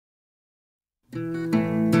Josh?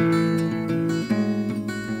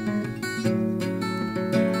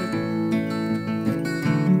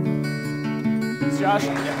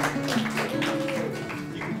 You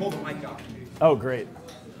can pull the mic off. Oh, great.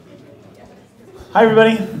 Hi,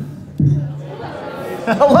 everybody.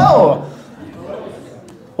 Hello.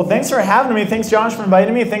 Well, thanks for having me. Thanks, Josh, for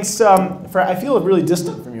inviting me. Thanks I feel really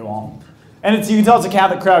distant from you all. And you can tell it's a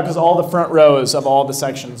Catholic crowd because all the front rows of all the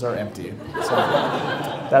sections are empty. So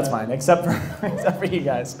that's fine, except for you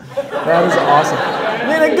guys. That is awesome.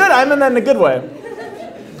 I mean that in a good way.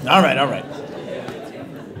 All right.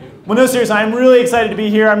 Well, no, seriously, I'm really excited to be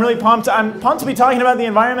here. I'm really pumped. I'm pumped to be talking about the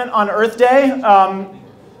environment on Earth Day.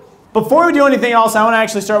 Before we do anything else, I want to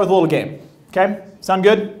actually start with a little game. Okay? Sound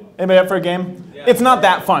good? Anybody up for a game? Yeah. It's not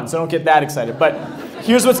that fun, so don't get that excited. But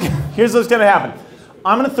here's what's going to happen.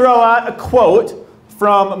 I'm going to throw out a quote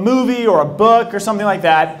from a movie or a book or something like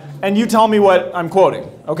that, and you tell me what I'm quoting.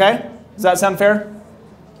 Okay? Does that sound fair?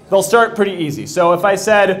 They'll start pretty easy. So if I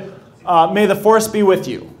said, "May the Force be with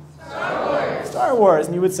you." Star Wars,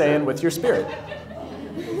 and you would say, "And with your spirit."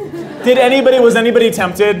 Was anybody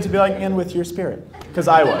tempted to be like, "And with your spirit"? Because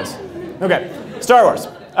I was. Okay, Star Wars.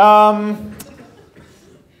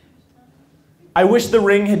 I wish the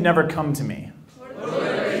ring had never come to me.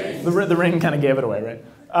 The ring kind of gave it away,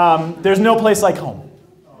 right? There's no place like home.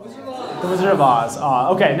 The Wizard of Oz.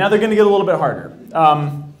 Okay, now they're going to get a little bit harder.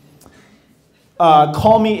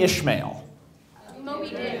 Call me Ishmael. Moby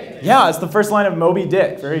Dick. Yeah, it's the first line of Moby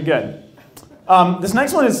Dick. Very good. This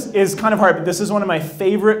next one is kind of hard, but this is one of my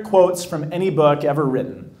favorite quotes from any book ever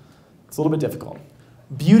written. It's a little bit difficult.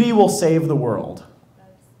 Beauty will save the world.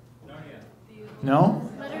 No?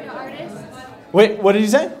 Letter to Artists. Wait, what did you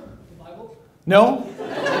say? No?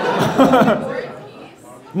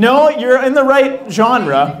 No, you're in the right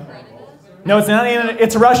genre. No, it's not.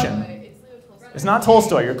 It's Russian. It's not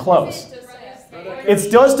Tolstoy. You're close. It's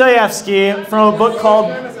Dostoevsky from a book called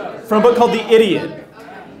The Idiot.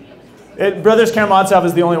 Brothers Karamazov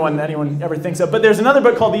is the only one that anyone ever thinks of. But there's another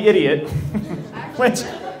book called The Idiot, which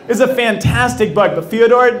is a fantastic book. But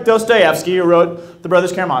Fyodor Dostoevsky, who wrote The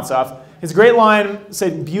Brothers Karamazov, his great line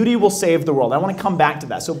said, "Beauty will save the world." I want to come back to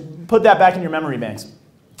that. So put that back in your memory banks.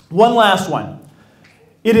 One last one.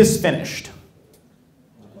 It is finished.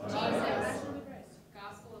 Gospel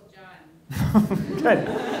of John. Good.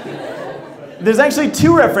 There's actually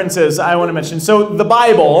two references I want to mention. So the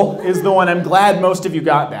Bible is the one. I'm glad most of you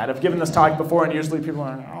got that. I've given this talk before, and usually people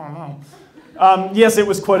are like, "I don't know." Yes, it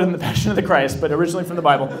was quoted in The Passion of the Christ, but originally from the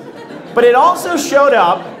Bible. But it also showed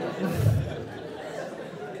up.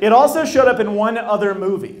 It also showed up in one other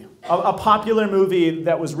movie, a popular movie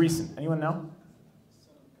that was recent. Anyone know?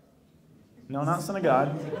 No, not Son of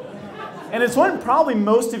God. And it's one probably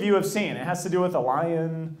most of you have seen. It has to do with a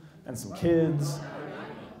lion and some kids.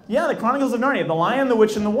 Yeah, the Chronicles of Narnia, The Lion, the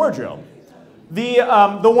Witch, and the Wardrobe. The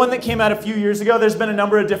one that came out a few years ago, there's been a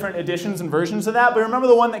number of different editions and versions of that, but remember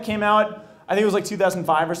the one that came out, I think it was like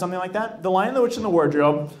 2005 or something like that? The Lion, the Witch, and the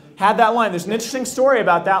Wardrobe had that line. There's an interesting story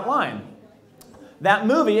about that line. That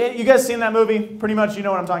movie, you guys seen that movie? Pretty much, you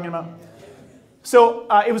know what I'm talking about. So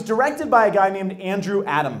it was directed by a guy named Andrew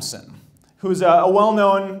Adamson, who's a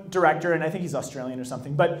well-known director, and I think he's Australian or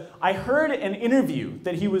something. But I heard an interview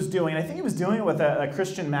that he was doing. I think he was doing it with a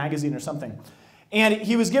Christian magazine or something. And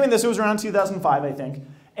he was giving this, it was around 2005, I think.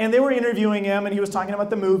 And they were interviewing him, and he was talking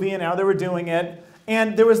about the movie and how they were doing it.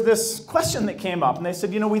 And there was this question that came up, and they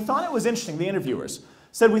said, we thought it was interesting, the interviewers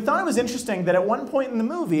said, we thought it was interesting that at one point in the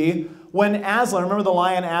movie, when Aslan, remember the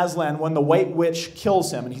lion Aslan, when the White Witch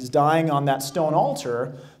kills him and he's dying on that stone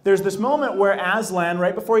altar, there's this moment where Aslan,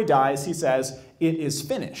 right before he dies, he says, "It is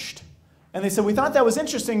finished." And they said, we thought that was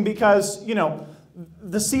interesting because,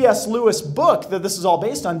 the C.S. Lewis book that this is all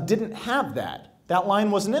based on didn't have that. That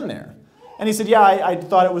line wasn't in there. And he said, yeah, I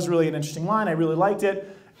thought it was really an interesting line. I really liked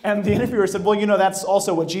it. And the interviewer said, well, that's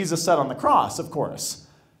also what Jesus said on the cross, of course.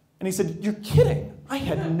 And he said, you're kidding. I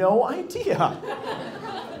had no idea.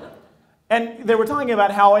 And they were talking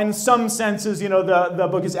about how, in some senses, the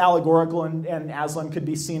book is allegorical and Aslan could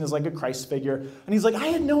be seen as like a Christ figure. And he's like, I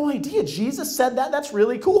had no idea. Jesus said that? That's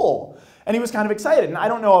really cool. And he was kind of excited. And I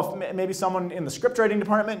don't know if maybe someone in the script writing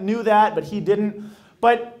department knew that, but he didn't.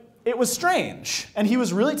 But it was strange. And he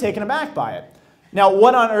was really taken aback by it. Now,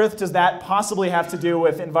 what on earth does that possibly have to do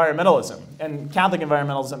with environmentalism and Catholic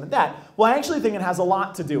environmentalism and that? Well, I actually think it has a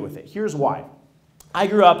lot to do with it. Here's why. I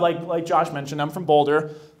grew up, like Josh mentioned, I'm from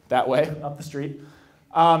Boulder, that way, up the street.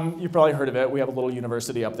 You've probably heard of it. We have a little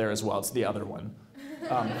university up there as well. It's the other one.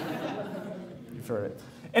 You've heard it.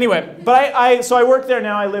 Anyway, but so I work there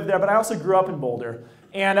now, I live there, but I also grew up in Boulder.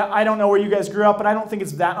 And I don't know where you guys grew up, but I don't think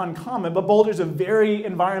it's that uncommon. But Boulder's a very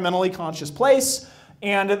environmentally conscious place.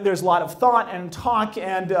 And there's a lot of thought and talk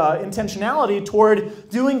and intentionality toward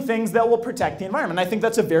doing things that will protect the environment. I think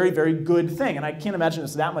that's a very, very good thing. And I can't imagine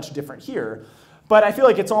it's that much different here. But I feel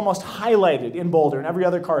like it's almost highlighted in Boulder. And every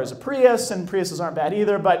other car is a Prius, and Priuses aren't bad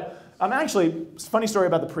either. But actually, funny story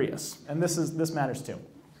about the Prius. And this matters too.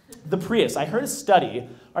 The Prius. I read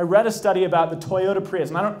a study about the Toyota Prius.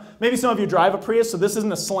 And maybe some of you drive a Prius, so this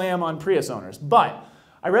isn't a slam on Prius owners. But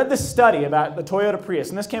I read this study about the Toyota Prius,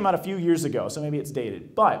 and this came out a few years ago, so maybe it's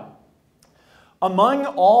dated. But among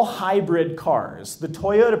all hybrid cars, the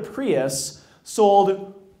Toyota Prius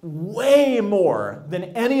sold way more than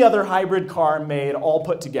any other hybrid car made all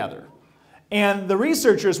put together. And the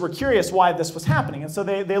researchers were curious why this was happening, and so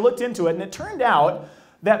they looked into it, and it turned out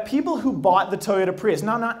that people who bought the Toyota Prius,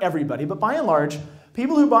 now not everybody, but by and large,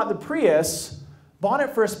 people who bought the Prius bought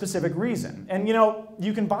it for a specific reason. And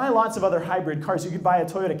you can buy lots of other hybrid cars. You could buy a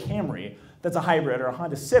Toyota Camry that's a hybrid or a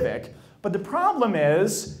Honda Civic. But the problem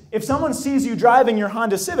is, if someone sees you driving your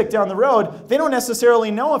Honda Civic down the road, they don't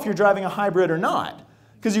necessarily know if you're driving a hybrid or not,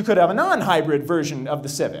 because you could have a non-hybrid version of the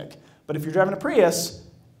Civic. But if you're driving a Prius,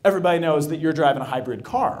 everybody knows that you're driving a hybrid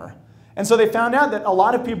car. And so they found out that a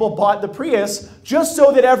lot of people bought the Prius just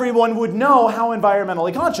so that everyone would know how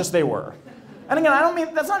environmentally conscious they were. And again, I don't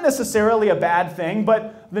mean, that's not necessarily a bad thing,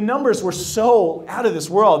 but the numbers were so out of this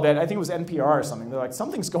world that I think it was NPR or something. They're like,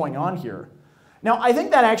 something's going on here. Now, I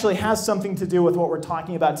think that actually has something to do with what we're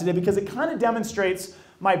talking about today because it kind of demonstrates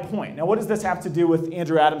my point. Now, what does this have to do with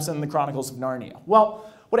Andrew Adamson and the Chronicles of Narnia? Well,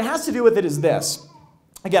 what it has to do with it is this.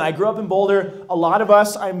 Again, I grew up in Boulder. A lot of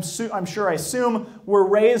us, I assume, were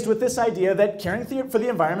raised with this idea that caring for the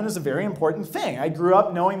environment is a very important thing. I grew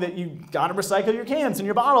up knowing that you got to recycle your cans and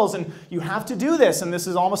your bottles, and you have to do this, and this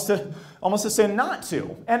is almost a sin not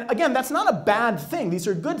to. And again, that's not a bad thing. These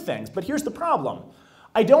are good things. But here's the problem.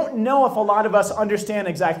 I don't know if a lot of us understand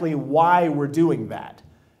exactly why we're doing that.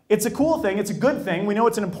 It's a cool thing, it's a good thing, we know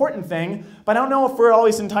it's an important thing, but I don't know if we're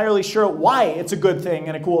always entirely sure why it's a good thing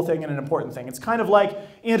and a cool thing and an important thing. It's kind of like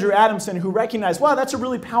Andrew Adamson, who recognized, wow, that's a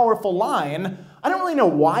really powerful line. I don't really know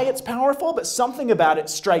why it's powerful, but something about it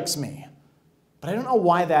strikes me. But I don't know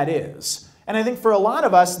why that is. And I think for a lot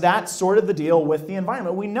of us, that's sort of the deal with the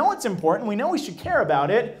environment. We know it's important, we know we should care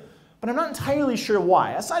about it, but I'm not entirely sure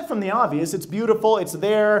why. Aside from the obvious, it's beautiful, it's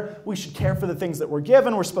there, we should care for the things that we're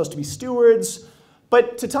given, we're supposed to be stewards.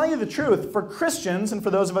 But to tell you the truth, for Christians and for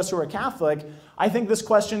those of us who are Catholic, I think this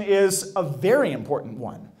question is a very important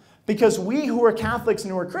one. Because we who are Catholics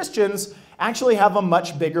and who are Christians actually have a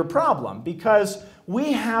much bigger problem. Because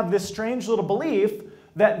we have this strange little belief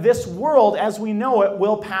that this world as we know it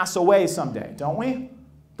will pass away someday, don't we?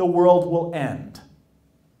 The world will end.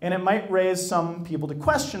 And it might raise some people to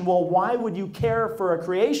question, well, why would you care for a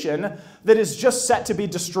creation that is just set to be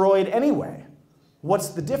destroyed anyway? What's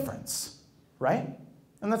the difference? Right?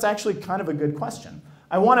 And that's actually kind of a good question.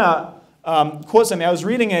 I want to quote something. I was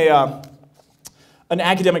reading an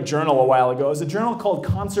academic journal a while ago. It was a journal called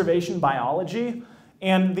Conservation Biology.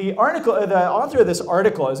 And the author of this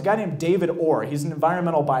article is a guy named David Orr. He's an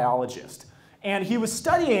environmental biologist. And he was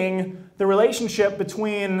studying the relationship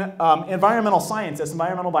between environmental scientists,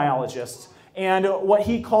 environmental biologists, and what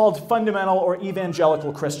he called fundamental or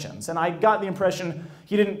evangelical Christians. And I got the impression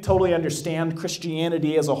he didn't totally understand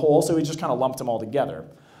Christianity as a whole, so he just kind of lumped them all together.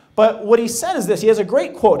 But what he said is this. He has a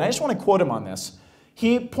great quote, and I just want to quote him on this.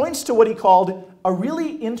 He points to what he called a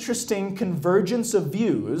really interesting convergence of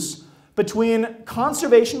views between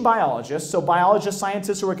conservation biologists, so biologists,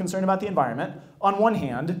 scientists who are concerned about the environment, on one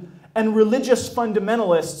hand, and religious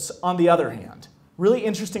fundamentalists on the other hand. Really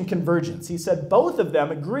interesting convergence. He said both of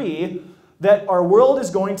them agree that our world is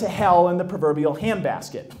going to hell in the proverbial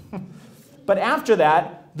handbasket. But after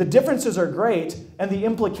that, the differences are great, and the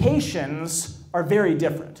implications are very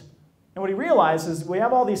different. And what he realizes is we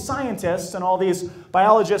have all these scientists and all these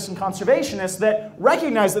biologists and conservationists that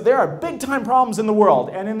recognize that there are big-time problems in the world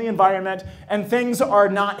and in the environment, and things are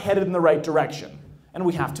not headed in the right direction, and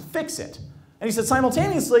we have to fix it. And he said,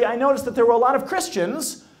 simultaneously, I noticed that there were a lot of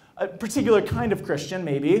Christians, a particular kind of Christian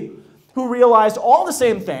maybe, who realized all the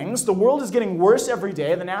same things. The world is getting worse every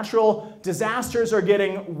day. The natural disasters are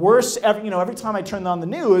getting worse. Every time I turn on the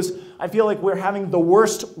news, I feel like we're having the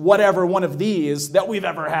worst whatever one of these that we've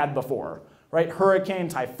ever had before. Right? Hurricane,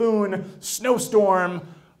 typhoon, snowstorm,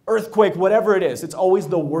 earthquake, whatever it is. It's always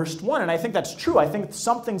the worst one. And I think that's true. I think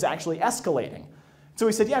something's actually escalating. So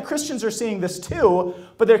he said, yeah, Christians are seeing this too,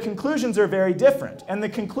 but their conclusions are very different. And the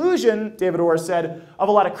conclusion, David Orr said, of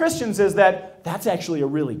a lot of Christians is that that's actually a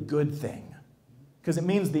really good thing. Because it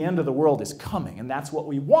means the end of the world is coming. And that's what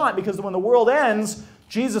we want, because when the world ends,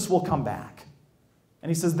 Jesus will come back. And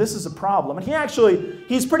he says this is a problem. And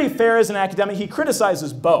he's pretty fair as an academic. He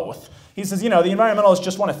criticizes both. He says, the environmentalists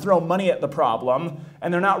just want to throw money at the problem,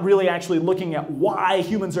 and they're not really actually looking at why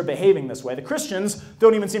humans are behaving this way. The Christians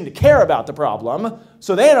don't even seem to care about the problem,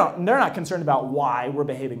 so they're not concerned about why we're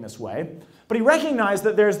behaving this way. But he recognized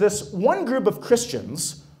that there's this one group of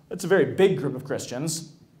Christians, it's a very big group of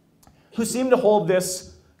Christians, who seem to hold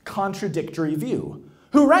this contradictory view,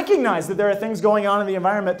 who recognize that there are things going on in the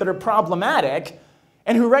environment that are problematic,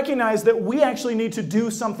 and who recognize that we actually need to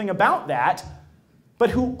do something about that, but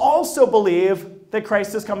who also believe that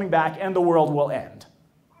Christ is coming back and the world will end.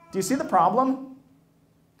 Do you see the problem?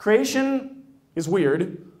 Creation is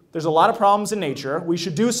weird. There's a lot of problems in nature. We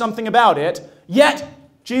should do something about it, yet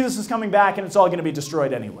Jesus is coming back and it's all going to be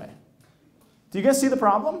destroyed anyway. Do you guys see the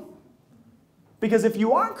problem? Because if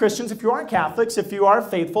you aren't Christians, if you aren't Catholics, if you are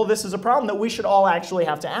faithful, this is a problem that we should all actually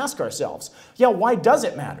have to ask ourselves. Yeah, why does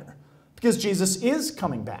it matter? Because Jesus is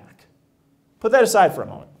coming back. Put that aside for a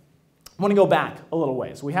moment. I want to go back a little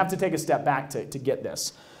ways. We have to take a step back to get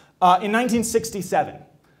this. In 1967,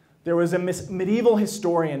 there was a medieval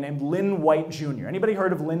historian named Lynn White Jr. Anybody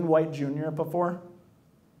heard of Lynn White Jr. before?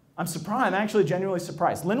 I'm surprised. I'm actually genuinely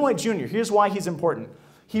surprised. Lynn White Jr., here's why he's important.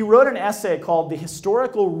 He wrote an essay called The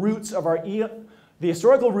Historical Roots of Our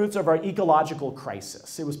Ecological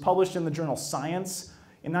Crisis. It was published in the journal Science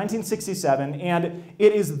in 1967, and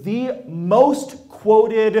it is the most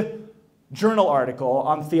quoted journal article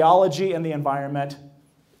on theology and the environment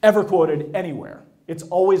ever quoted anywhere. It's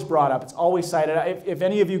always brought up. It's always cited. If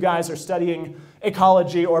any of you guys are studying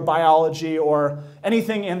ecology or biology or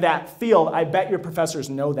anything in that field, I bet your professors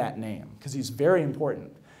know that name because he's very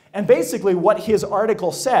important. And basically what his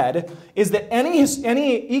article said is that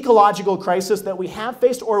any ecological crisis that we have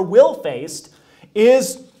faced or will face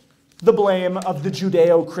is the blame of the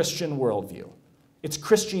Judeo-Christian worldview. It's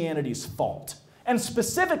Christianity's fault. And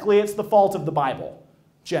specifically, it's the fault of the Bible,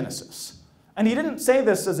 Genesis. And he didn't say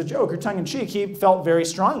this as a joke or tongue-in-cheek. He felt very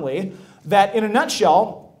strongly that, in a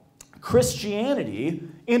nutshell, Christianity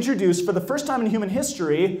introduced, for the first time in human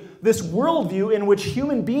history, this worldview in which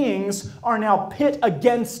human beings are now pit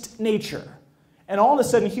against nature. And all of a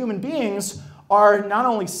sudden, human beings are not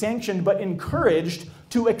only sanctioned, but encouraged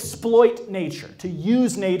to exploit nature, to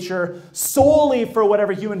use nature solely for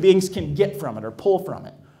whatever human beings can get from it or pull from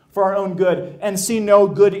it for our own good, and see no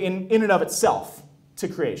good in and of itself to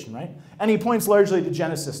creation, right? And he points largely to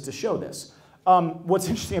Genesis to show this. What's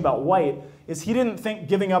interesting about White is he didn't think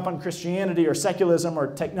giving up on Christianity or secularism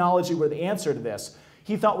or technology were the answer to this.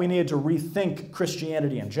 He thought we needed to rethink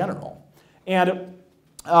Christianity in general. And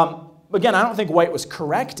again, I don't think White was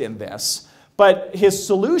correct in this, but his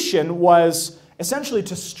solution was essentially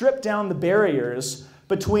to strip down the barriers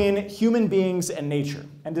between human beings and nature,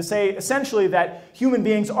 and to say essentially that human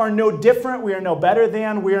beings are no different, we are no better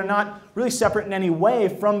than, we are not really separate in any way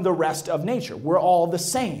from the rest of nature. We're all the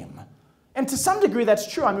same. And to some degree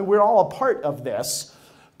that's true. I mean, we're all a part of this,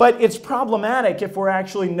 but it's problematic if we're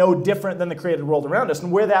actually no different than the created world around us.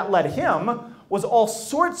 And where that led him was all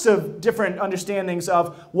sorts of different understandings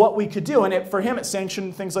of what we could do. And for him, it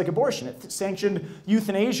sanctioned things like abortion. It sanctioned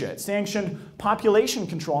euthanasia. It sanctioned population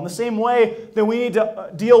control. In the same way that we need to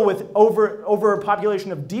deal with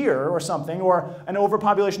overpopulation of deer or something, or an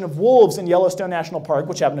overpopulation of wolves in Yellowstone National Park,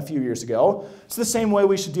 which happened a few years ago, it's the same way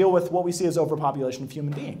we should deal with what we see as overpopulation of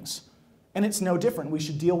human beings. And it's no different. We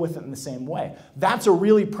should deal with it in the same way. That's a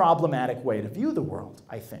really problematic way to view the world,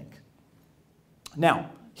 I think.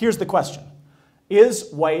 Now, here's the question.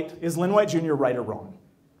 Is Lynn White Jr. right or wrong?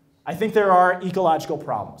 I think there are ecological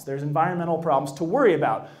problems. There's environmental problems to worry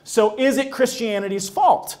about. So is it Christianity's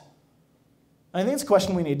fault? I think it's a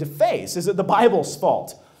question we need to face. Is it the Bible's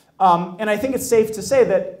fault? And I think it's safe to say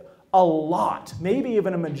that a lot, maybe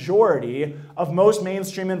even a majority, of most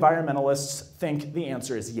mainstream environmentalists think the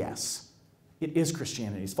answer is yes. It is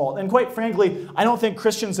Christianity's fault. And quite frankly, I don't think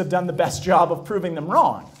Christians have done the best job of proving them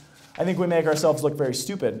wrong. I think we make ourselves look very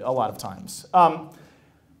stupid a lot of times.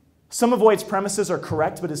 Some of White's premises are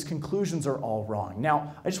correct, but his conclusions are all wrong.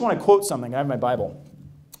 Now, I just want to quote something. I have my Bible.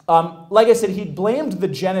 Like I said, he blamed the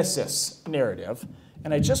Genesis narrative,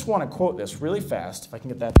 and I just want to quote this really fast, if I can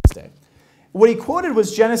get that to stay. What he quoted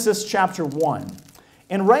was Genesis chapter 1.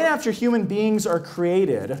 And right after human beings are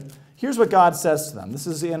created, here's what God says to them. This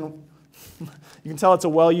is in, you can tell it's a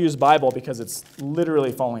well-used Bible because it's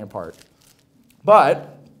literally falling apart.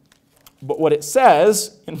 But what it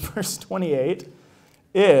says in verse 28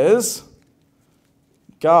 is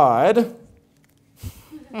God,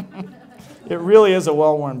 it really is a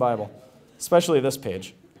well-worn Bible, especially this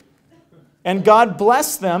page. And God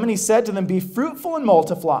blessed them, and he said to them, be fruitful and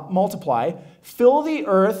multiply, fill the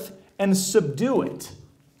earth and subdue it.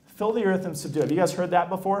 Fill the earth and subdue it. Have you guys heard that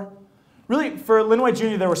before? Really, for Lynn White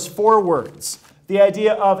Jr., there was 4 words. The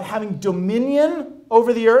idea of having dominion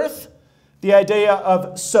over the earth, the idea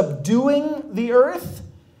of subduing the earth,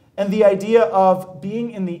 and the idea of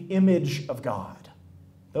being in the image of God.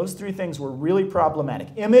 Those 3 things were really problematic.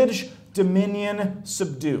 Image, dominion,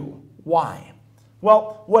 subdue. Why?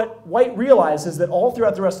 Well, what White realized is that all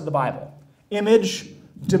throughout the rest of the Bible, image,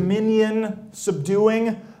 dominion,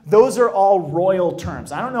 subduing, those are all royal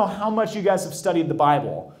terms. I don't know how much you guys have studied the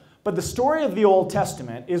Bible, but the story of the Old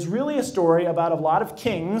Testament is really a story about a lot of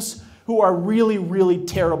kings who are really, really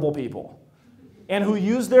terrible people and who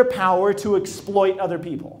use their power to exploit other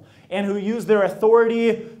people and who use their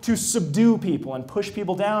authority to subdue people and push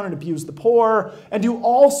people down and abuse the poor and do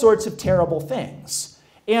all sorts of terrible things.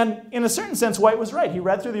 And in a certain sense, White was right. He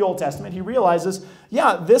read through the Old Testament. He realizes,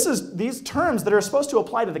 yeah, these terms that are supposed to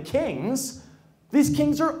apply to the kings, these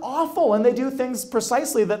kings are awful and they do things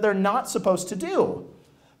precisely that they're not supposed to do.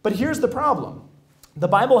 But here's the problem. The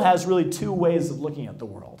Bible has really 2 ways of looking at the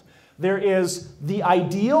world. There is the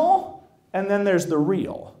ideal and then there's the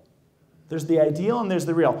real. There's the ideal and there's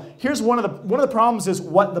the real. Here's one of the problems is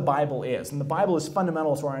what the Bible is. And the Bible is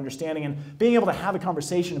fundamental to our understanding and being able to have a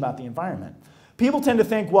conversation about the environment. People tend to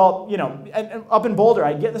think, well, you know, and up in Boulder,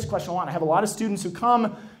 I get this question a lot. I have a lot of students who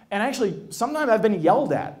come, and actually, sometimes I've been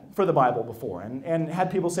yelled at for the Bible before, and had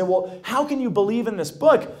people say, well, how can you believe in this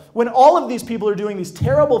book when all of these people are doing these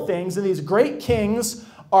terrible things, and these great kings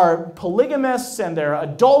are polygamists, and they're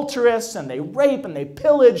adulterous, and they rape, and they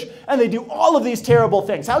pillage, and they do all of these terrible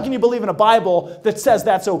things. How can you believe in a Bible that says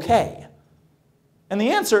that's okay? And the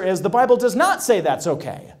answer is the Bible does not say that's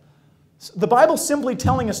okay. The Bible simply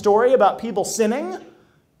telling a story about people sinning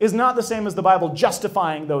is not the same as the Bible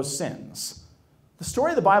justifying those sins. The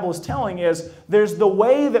story the Bible is telling is there's the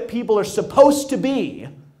way that people are supposed to be,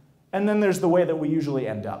 and then there's the way that we usually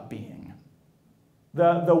end up being.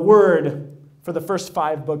 The word for the first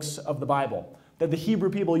 5 books of the Bible that the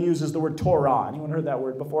Hebrew people use is the word Torah. Anyone heard that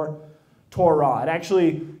word before? Torah. It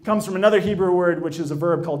actually comes from another Hebrew word, which is a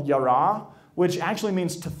verb called yarah, which actually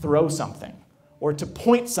means to throw something or to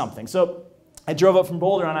point something. So I drove up from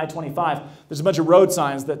Boulder on I-25. There's a bunch of road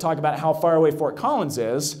signs that talk about how far away Fort Collins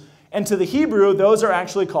is. And to the Hebrew, those are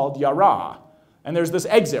actually called yarah. And there's this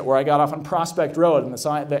exit where I got off on Prospect Road, and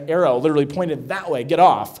the arrow literally pointed that way, get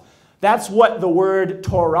off. That's what the word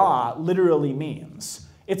Torah literally means.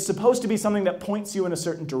 It's supposed to be something that points you in a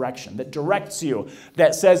certain direction, that directs you,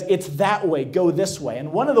 that says it's that way, go this way.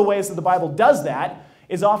 And one of the ways that the Bible does that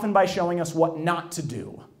is often by showing us what not to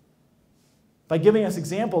do. By giving us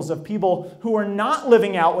examples of people who are not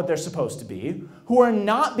living out what they're supposed to be, who are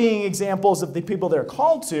not being examples of the people they're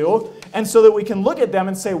called to, and so that we can look at them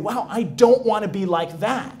and say, wow, I don't want to be like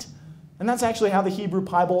that. And that's actually how the Hebrew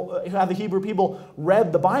people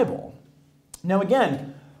read the Bible. Now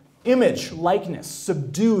again, image, likeness,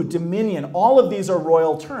 subdue, dominion, all of these are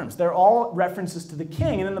royal terms. They're all references to the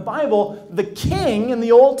king. And in the Bible, the king in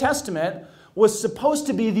the Old Testament was supposed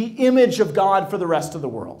to be the image of God for the rest of the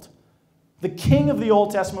world. The king of the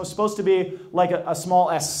Old Testament was supposed to be like a small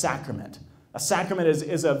s sacrament. A sacrament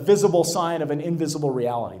is a visible sign of an invisible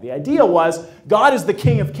reality. The idea was God is the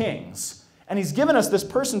King of Kings, and he's given us this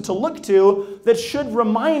person to look to that should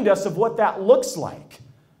remind us of what that looks like.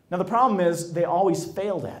 Now the problem is they always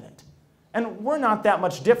failed at it. And we're not that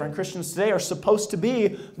much different. Christians today are supposed to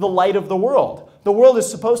be the light of the world. The world is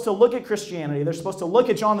supposed to look at Christianity. They're supposed to look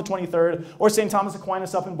at John the 23rd or St. Thomas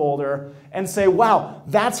Aquinas up in Boulder and say, wow,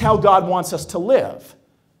 that's how God wants us to live.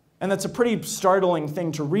 And that's a pretty startling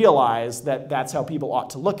thing to realize that that's how people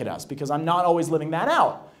ought to look at us, because I'm not always living that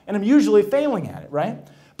out. And I'm usually failing at it, right?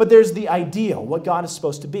 But there's the ideal, what God is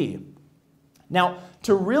supposed to be. Now,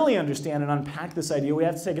 to really understand and unpack this idea, we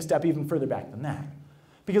have to take a step even further back than that.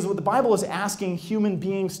 Because what the Bible is asking human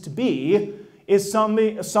beings to be is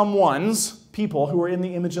people who are in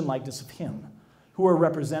the image and likeness of him, who are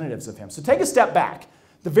representatives of him. So take a step back.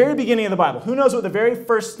 The very beginning of the Bible. Who knows what the very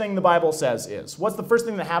first thing the Bible says is? What's the first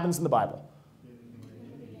thing that happens in the Bible?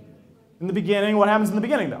 In the beginning. What happens in the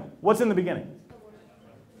beginning, though? What's in the beginning?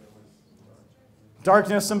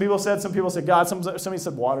 Darkness, some people said God, somebody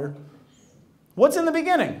said water. What's in the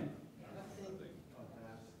beginning?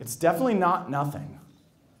 It's definitely not nothing.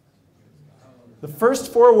 The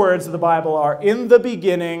first 4 words of the Bible are, in the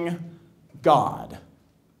beginning, God.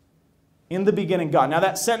 In the beginning, God. Now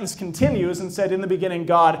that sentence continues and said, in the beginning,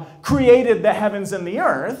 God created the heavens and the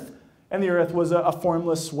earth was a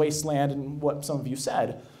formless wasteland, and what some of you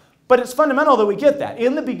said. But it's fundamental that we get that.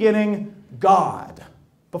 In the beginning, God.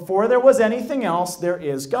 Before there was anything else, there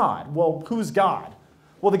is God. Well, who's God?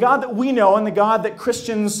 Well, the God that we know and the God that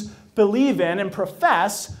Christians believe in and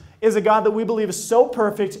profess is a God that we believe is so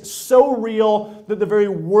perfect, so real, that the very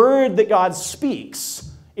word that God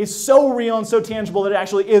speaks is so real and so tangible that it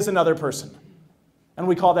actually is another person. And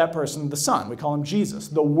we call that person the Son. We call him Jesus,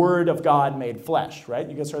 the Word of God made flesh, right?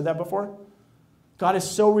 You guys heard that before? God is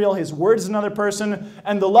so real, his word is another person,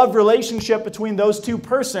 and the love relationship between those two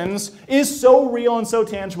persons is so real and so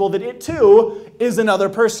tangible that it too is another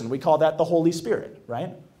person. We call that the Holy Spirit,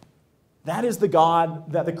 right? That is the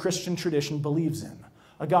God that the Christian tradition believes in.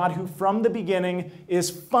 A God who from the beginning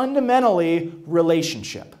is fundamentally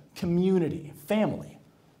relationship, community, family.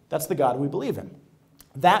 That's the God we believe in.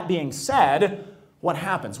 That being said, what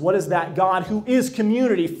happens? What does that God who is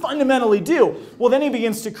community fundamentally do? Well, then he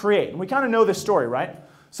begins to create. And we kind of know this story, right?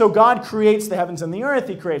 So God creates the heavens and the earth.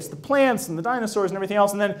 He creates the plants and the dinosaurs and everything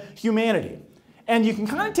else, and then humanity. And you can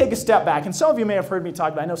kind of take a step back. And some of you may have heard me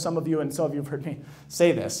talk about it. I know some of you and some of you have heard me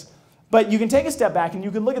say this. But you can take a step back and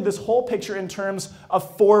you can look at this whole picture in terms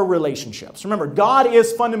of 4 relationships. Remember, God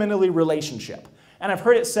is fundamentally relationship. And I've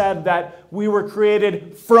heard it said that we were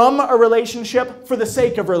created from a relationship for the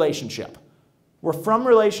sake of relationship. We're from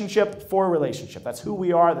relationship for relationship. That's who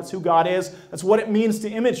we are. That's who God is. That's what it means to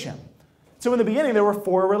image him. So in the beginning, there were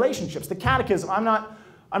 4 relationships. The Catechism,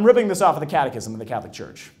 I'm ripping this off of the Catechism of the Catholic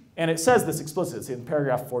Church. And it says this explicitly. It's in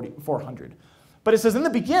paragraph 400. But it says, in the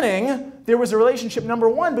beginning, there was a relationship, number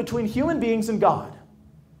 1, between human beings and God.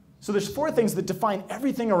 So there's 4 things that define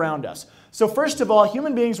everything around us. So first of all,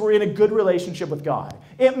 human beings were in a good relationship with God.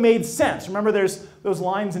 It made sense. Remember there's those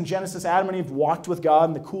lines in Genesis, Adam and Eve walked with God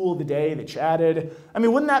in the cool of the day, they chatted. I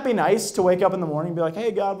mean, wouldn't that be nice to wake up in the morning and be like,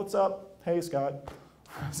 hey God, what's up? Hey Scott,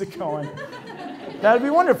 how's it going? That would be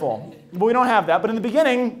wonderful. But we don't have that. But in the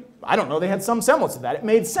beginning, I don't know, they had some semblance of that. It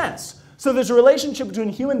made sense. So there's a relationship between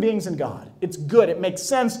human beings and God. It's good. It makes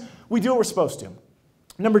sense. We do what we're supposed to.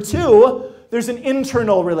 Number 2, there's an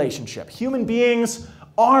internal relationship. Human beings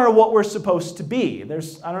are what we're supposed to be. I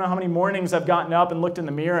don't know how many mornings I've gotten up and looked in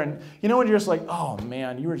the mirror and you know when you're just like, oh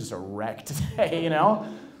man, you were just a wreck today, you know?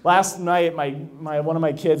 Last night, one of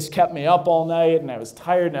my kids kept me up all night and I was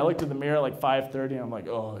tired and I looked in the mirror at like 5:30 and I'm like,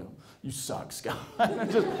 oh, you suck, Scott.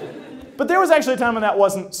 But there was actually a time when that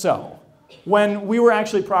wasn't so. When we were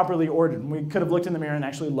actually properly ordered and we could have looked in the mirror and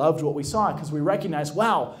actually loved what we saw because we recognized,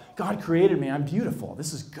 wow, God created me, I'm beautiful,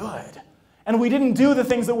 this is good. And we didn't do the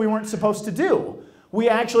things that we weren't supposed to do. We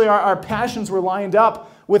actually, our passions were lined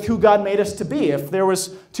up with who God made us to be. If there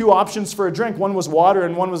was 2 options for a drink, one was water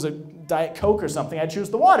and one was a Diet Coke or something, I'd choose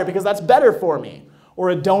the water because that's better for me.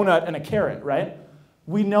 Or a donut and a carrot, right?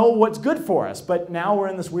 We know what's good for us, but now we're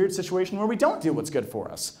in this weird situation where we don't do what's good for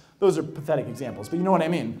us. Those are pathetic examples, but you know what I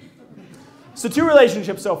mean. So 2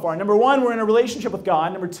 relationships so far. Number 1, we're in a relationship with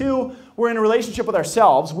God. Number 2, we're in a relationship with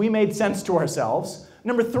ourselves. We made sense to ourselves.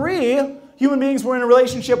 Number 3, human beings were in a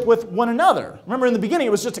relationship with one another. Remember, in the beginning, it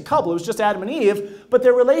was just a couple. It was just Adam and Eve. But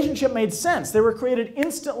their relationship made sense. They were created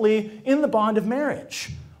instantly in the bond of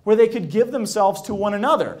marriage, where they could give themselves to one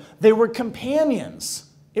another. They were companions.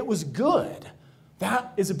 It was good.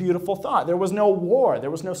 That is a beautiful thought. There was no war.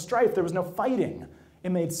 There was no strife. There was no fighting. It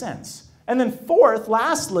made sense. And then 4th,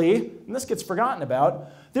 lastly, and this gets forgotten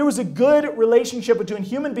about, there was a good relationship between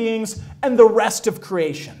human beings and the rest of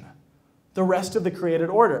creation. The rest of the created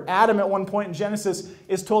order. Adam, at one point in Genesis,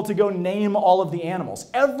 is told to go name all of the animals.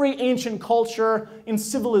 Every ancient culture in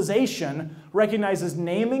civilization recognizes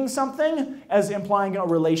naming something as implying a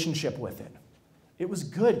relationship with it. It was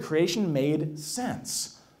good. Creation made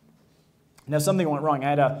sense. Now, something went wrong. I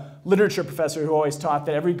had a literature professor who always taught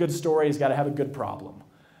that every good story has got to have a good problem.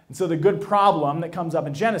 And so the good problem that comes up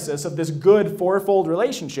in Genesis of this good 4-fold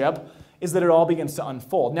relationship is that it all begins to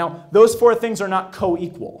unfold. Now, those 4 things are not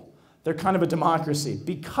co-equal. They're kind of a democracy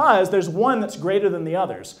because there's one that's greater than the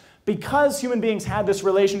others. Because human beings had this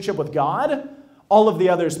relationship with God, all of the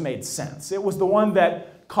others made sense. It was the one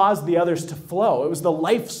that caused the others to flow. It was the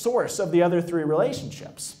life source of the other 3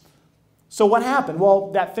 relationships. So what happened?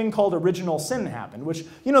 Well, that thing called original sin happened, which,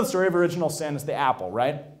 you know the story of original sin is the apple,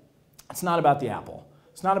 right? It's not about the apple.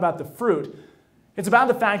 It's not about the fruit. It's about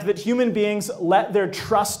the fact that human beings let their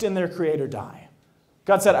trust in their Creator die.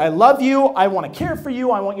 God said, I love you. I want to care for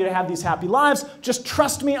you. I want you to have these happy lives. Just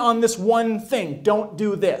trust me on this one thing. Don't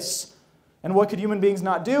do this. And what could human beings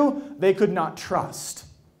not do? They could not trust.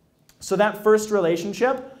 So that first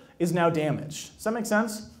relationship is now damaged. Does that make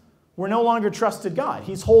sense? We're no longer trusted God.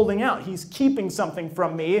 He's holding out. He's keeping something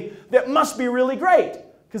from me that must be really great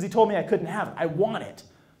because he told me I couldn't have it. I want it.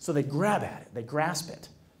 So they grab at it. They grasp it.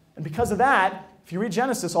 And because of that, if you read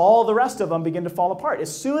Genesis, all the rest of them begin to fall apart.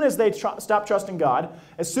 As soon as they stop trusting God,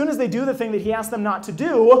 as soon as they do the thing that he asked them not to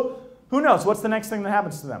do, who knows? What's the next thing that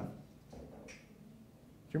happens to them? Do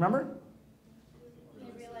you remember?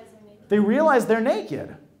 They realize they're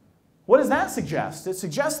naked. What does that suggest? It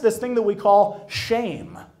suggests this thing that we call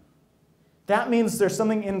shame. That means there's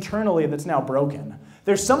something internally that's now broken.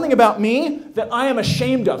 There's something about me that I am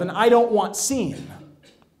ashamed of and I don't want seen.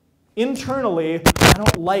 Internally, I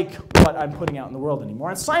don't like what I'm putting out in the world anymore.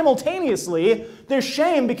 And simultaneously, there's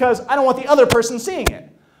shame because I don't want the other person seeing it.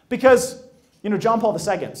 Because, St. John Paul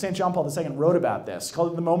II wrote about this,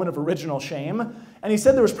 called it the moment of original shame. And he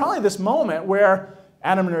said there was probably this moment where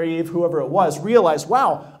Adam or Eve, whoever it was, realized,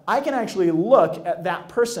 wow, I can actually look at that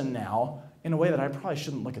person now in a way that I probably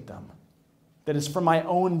shouldn't look at them. That is for my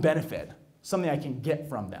own benefit, something I can get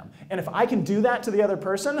from them. And if I can do that to the other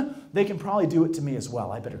person, they can probably do it to me as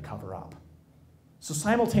well. I better cover up. So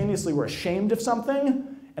simultaneously, we're ashamed of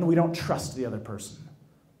something, and we don't trust the other person.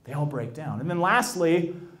 They all break down. And then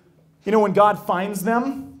lastly, when God finds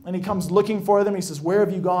them, and he comes looking for them, he says, where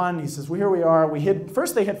have you gone? He says, well, here we are.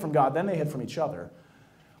 First they hid from God, then they hid from each other.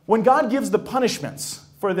 When God gives the punishments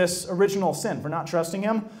for this original sin, for not trusting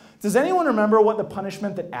him, does anyone remember what the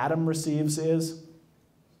punishment that Adam receives is?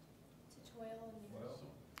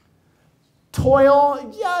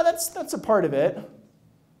 Toil, yeah, that's a part of it.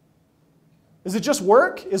 Is it just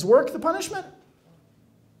work? Is work the punishment?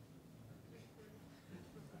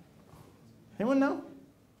 Anyone know?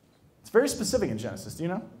 It's very specific in Genesis. Do you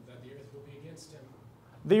know? That the earth will be against him.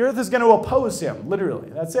 The earth is going to oppose him,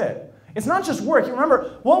 literally. That's it. It's not just work. You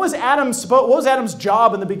remember, what was Adam's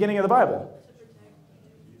job in the beginning of the Bible?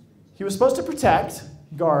 He was supposed to protect,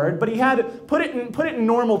 guard, but he had to put it in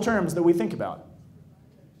normal terms that we think about.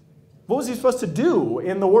 What was he supposed to do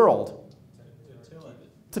in the world? To till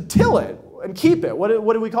it. To till it and keep it. What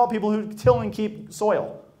do we call people who till and keep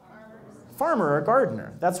soil? Farmer or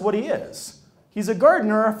gardener. That's what he is. He's a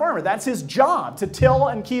gardener or a farmer. That's his job, to till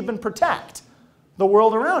and keep and protect the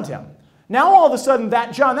world around him. Now all of a sudden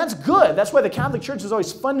that job, that's good. That's why the Catholic Church has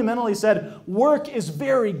always fundamentally said work is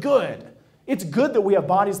very good. It's good that we have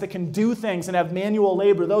bodies that can do things and have manual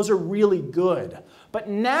labor. Those are really good. But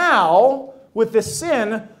now, with this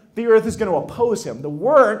sin, the earth is going to oppose him. The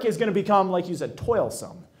work is going to become, like you said,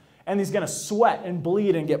 toilsome. And he's going to sweat and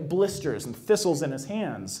bleed and get blisters and thistles in his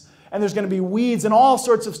hands. And there's going to be weeds and all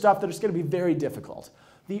sorts of stuff that is going to be very difficult.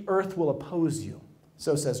 The earth will oppose you,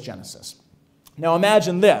 so says Genesis. Now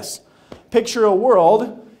imagine this. Picture a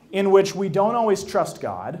world in which we don't always trust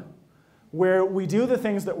God, where we do the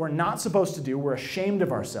things that we're not supposed to do, we're ashamed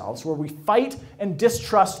of ourselves, where we fight and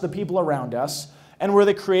distrust the people around us, and where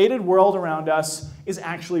the created world around us is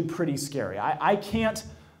actually pretty scary.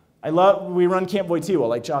 We run Camp Wojtyla,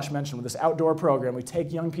 like Josh mentioned, with this outdoor program. We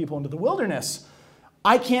take young people into the wilderness.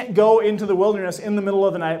 I can't go into the wilderness in the middle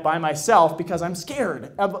of the night by myself because I'm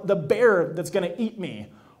scared of the bear that's going to eat me.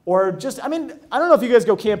 Or I don't know if you guys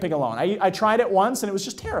go camping alone. I tried it once and it was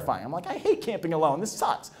just terrifying. I'm like, I hate camping alone. This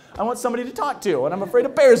sucks. I want somebody to talk to and I'm afraid a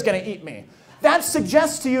bear is going to eat me. That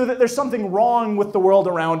suggests to you that there's something wrong with the world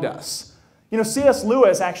around us. C.S.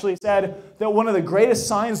 Lewis actually said that one of the greatest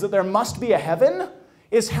signs that there must be a heaven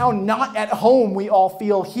is how not at home we all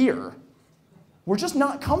feel here. We're just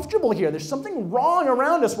not comfortable here. There's something wrong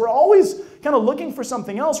around us. We're always kind of looking for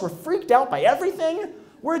something else. We're freaked out by everything.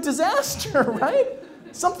 We're a disaster, right?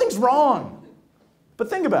 Something's wrong. But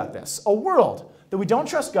think about this. A world that we don't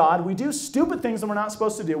trust God, we do stupid things that we're not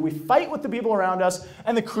supposed to do, we fight with the people around us,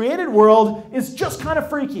 and the created world is just kind of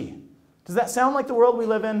freaky. Does that sound like the world we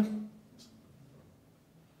live in?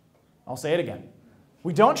 I'll say it again.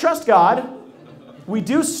 We don't trust God, we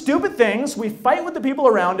do stupid things, we fight with the people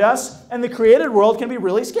around us, and the created world can be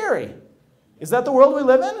really scary. Is that the world we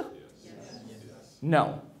live in? Yes.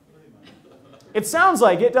 No. It sounds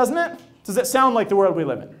like it, doesn't it? Does it sound like the world we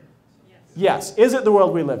live in? Yes. Is it the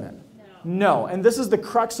world we live in? No. And this is the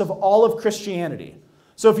crux of all of Christianity.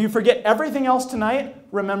 So if you forget everything else tonight,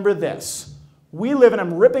 remember this. We live, and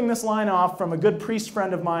I'm ripping this line off from a good priest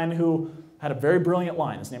friend of mine who had a very brilliant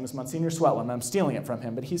line. His name is Monsignor Swetlam, and I'm stealing it from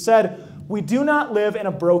him. But he said, we do not live in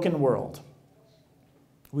a broken world.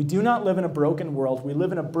 We do not live in a broken world. We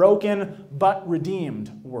live in a broken but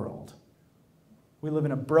redeemed world. We live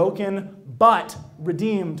in a broken but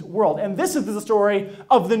redeemed world. And this is the story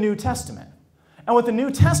of the New Testament. And what the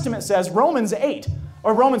New Testament says, Romans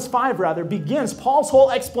 5 rather, begins Paul's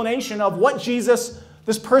whole explanation of what Jesus,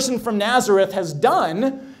 this person from Nazareth, has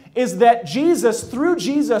done, is that through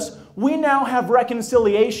Jesus, we now have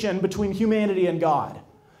reconciliation between humanity and God.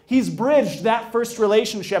 He's bridged that first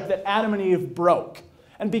relationship that Adam and Eve broke.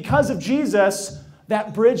 And because of Jesus,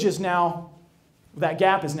 that bridge is now That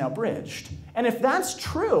gap is now bridged. And if that's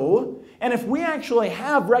true, and if we actually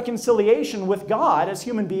have reconciliation with God as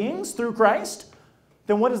human beings through Christ,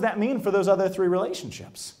 then what does that mean for those other three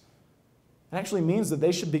relationships? It actually means that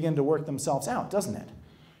they should begin to work themselves out, doesn't it?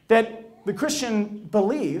 That the Christian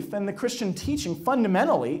belief and the Christian teaching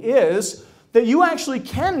fundamentally is that you actually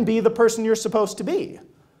can be the person you're supposed to be.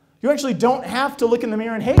 You actually don't have to look in the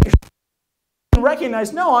mirror and hate yourself. You can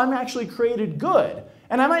recognize, no, I'm actually created good.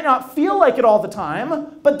 And I might not feel like it all the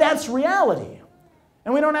time, but that's reality.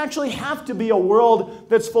 And we don't actually have to be a world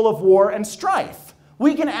that's full of war and strife.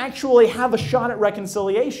 We can actually have a shot at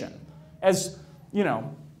reconciliation. As, you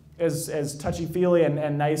know, as touchy-feely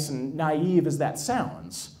and nice and naive as that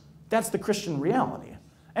sounds. That's the Christian reality.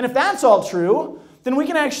 And if that's all true, then we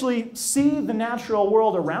can actually see the natural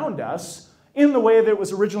world around us in the way that it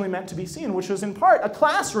was originally meant to be seen, which was in part a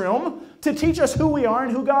classroom to teach us who we are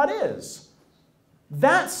and who God is.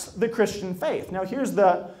 That's the Christian faith. Now here's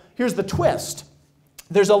the twist.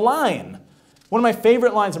 There's a line. One of my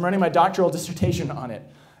favorite lines, I'm writing my doctoral dissertation on it.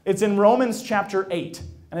 It's in Romans chapter 8,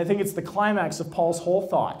 and I think it's the climax of Paul's whole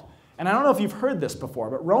thought. And I don't know if you've heard this before,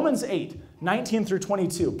 but Romans 8, 19 through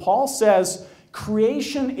 22, Paul says,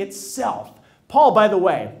 creation itself. Paul, by the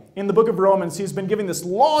way, in the book of Romans, he's been giving this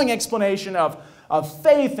long explanation of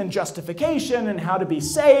faith and justification and how to be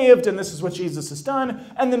saved, and this is what Jesus has done.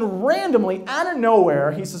 And then randomly, out of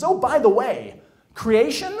nowhere, he says, oh, by the way,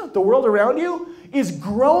 creation, the world around you, is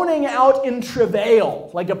groaning out in travail,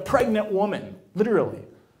 like a pregnant woman, literally,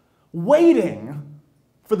 waiting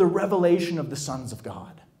for the revelation of the sons of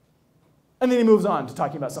God. And then he moves on to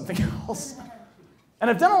talking about something else. And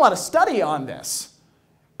I've done a lot of study on this.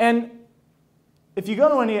 And if you go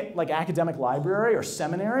to any academic library or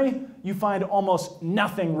seminary, you find almost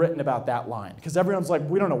nothing written about that line. Because everyone's like,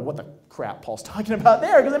 we don't know what the crap Paul's talking about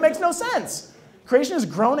there, because it makes no sense. Creation is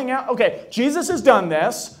groaning out. Okay, Jesus has done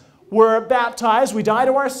this. We're baptized. We die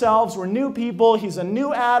to ourselves. We're new people. He's a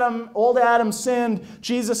new Adam. Old Adam sinned.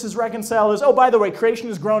 Jesus has reconciled us. Oh, by the way, creation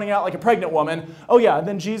is groaning out like a pregnant woman. Oh, yeah,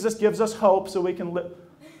 then Jesus gives us hope so we can live.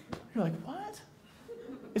 You're like, what?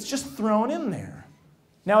 It's just thrown in there.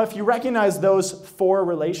 Now, if you recognize those four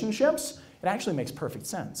relationships, it actually makes perfect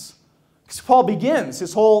sense. Because Paul begins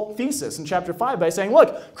his whole thesis in chapter 5 by saying,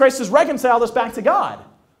 look, Christ has reconciled us back to God.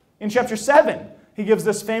 In chapter 7, he gives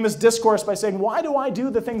this famous discourse by saying, why do I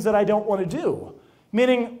do the things that I don't want to do?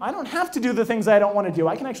 Meaning, I don't have to do the things I don't want to do.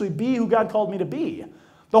 I can actually be who God called me to be.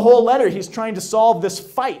 The whole letter, he's trying to solve this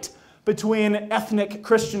fight between ethnic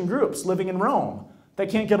Christian groups living in Rome that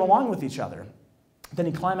can't get along with each other. Then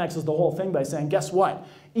he climaxes the whole thing by saying, guess what?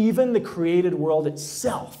 Even the created world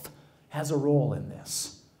itself has a role in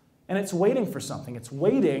this. And it's waiting for something. It's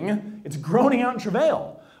waiting. It's groaning out in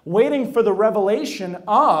travail. Waiting for the revelation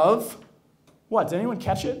of... What? Did anyone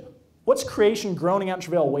catch it? What's creation groaning out in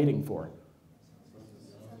travail waiting for?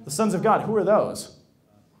 The sons of God. Who are those?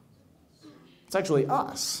 It's actually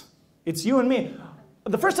us. It's you and me.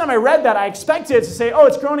 The first time I read that, I expected to say, oh,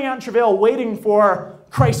 it's groaning out in travail waiting for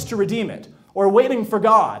Christ to redeem it, or waiting for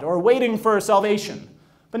God, or waiting for salvation.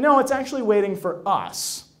 But no, it's actually waiting for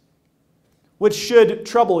us, which should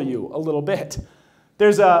trouble you a little bit.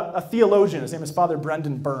 There's a theologian, his name is Father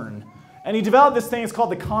Brendan Byrne, and he developed this thing, it's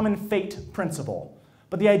called the common fate principle.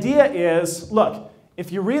 But the idea is, look,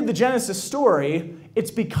 if you read the Genesis story,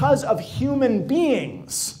 it's because of human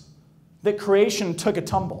beings that creation took a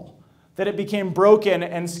tumble, that it became broken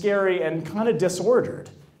and scary and kind of disordered.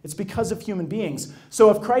 It's because of human beings.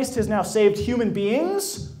 So if Christ has now saved human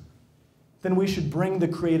beings, then we should bring the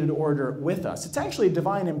created order with us. It's actually a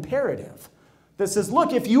divine imperative that says,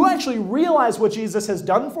 look, if you actually realize what Jesus has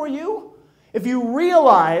done for you, if you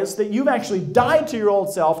realize that you've actually died to your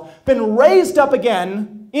old self, been raised up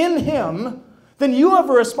again in him, then you have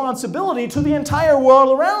a responsibility to the entire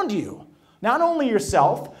world around you. Not only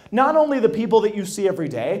yourself, not only the people that you see every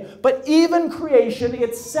day, but even creation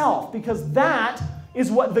itself, because that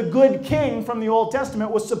is what the good king from the Old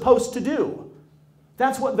Testament was supposed to do.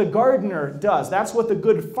 That's what the gardener does. That's what the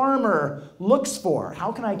good farmer looks for.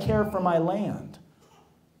 How can I care for my land?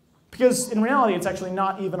 Because in reality, it's actually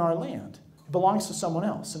not even our land. It belongs to someone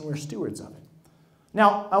else, and we're stewards of it.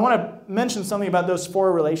 Now, I want to mention something about those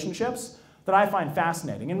four relationships that I find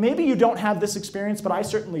fascinating. And maybe you don't have this experience, but I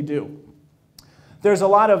certainly do. There's a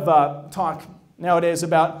lot of talk nowadays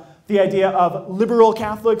about the idea of liberal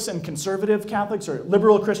Catholics and conservative Catholics, or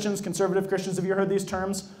liberal Christians, conservative Christians. Have you heard these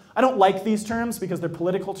terms? I don't like these terms because they're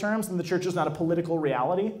political terms, and the church is not a political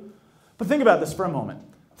reality. But think about this for a moment.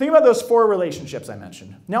 Think about those four relationships I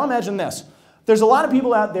mentioned. Now imagine this. There's a lot of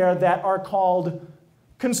people out there that are called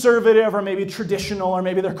conservative or maybe traditional, or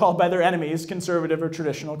maybe they're called by their enemies conservative or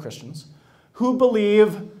traditional Christians. who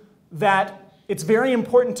believe that it's very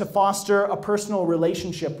important to foster a personal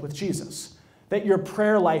relationship with Jesus, that your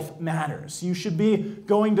prayer life matters. You should be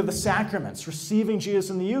going to the sacraments, receiving Jesus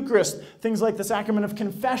in the Eucharist, things like the sacrament of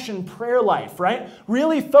confession, prayer life, right?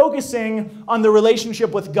 Really focusing on the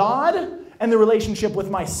relationship with God and the relationship with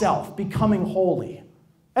myself, becoming holy.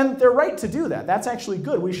 And they're right to do that. That's actually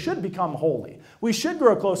good. We should become holy. We should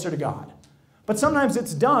grow closer to God. But sometimes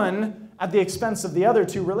it's done at the expense of the other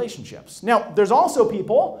two relationships. Now, there's also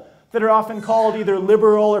people that are often called either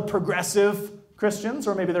liberal or progressive Christians,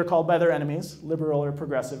 or maybe they're called by their enemies, liberal or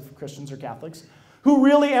progressive Christians or Catholics, who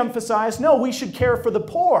really emphasize, no, we should care for the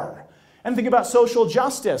poor and think about social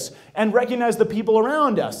justice and recognize the people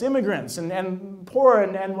around us, immigrants and poor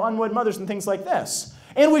and unwed mothers and things like this.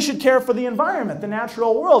 And we should care for the environment, the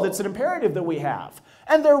natural world. It's an imperative that we have.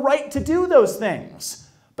 And they're right to do those things,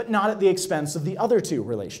 but not at the expense of the other two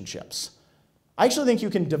relationships. I actually think you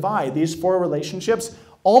can divide these four relationships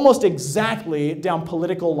almost exactly down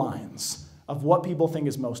political lines of what people think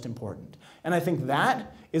is most important. And I think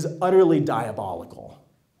that is utterly diabolical.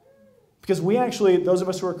 Because we actually, those of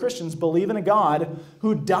us who are Christians, believe in a God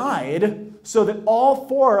who died so that all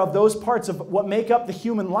four of those parts of what make up the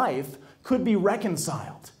human life could be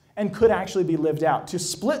reconciled and could actually be lived out. To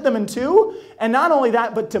split them in two, and not only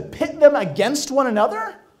that, but to pit them against one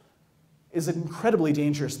another is an incredibly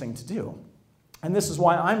dangerous thing to do. And this is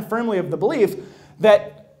why I'm firmly of the belief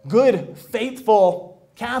that good, faithful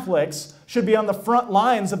Catholics should be on the front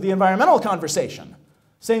lines of the environmental conversation,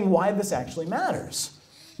 saying why this actually matters.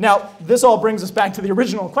 Now, this all brings us back to the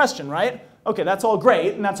original question, right? Okay, that's all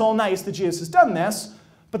great, and that's all nice that Jesus has done this,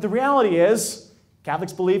 but the reality is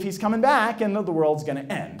Catholics believe he's coming back and the world's going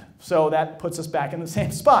to end. So that puts us back in the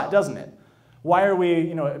same spot, doesn't it? Why are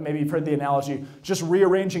we, maybe you've heard the analogy, just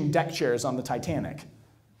rearranging deck chairs on the Titanic?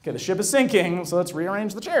 Okay, the ship is sinking, so let's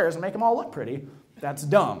rearrange the chairs and make them all look pretty. That's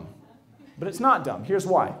dumb. But it's not dumb. Here's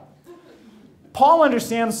why. Paul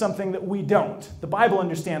understands something that we don't. The Bible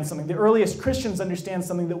understands something. The earliest Christians understand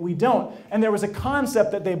something that we don't. And there was a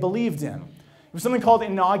concept that they believed in. It was something called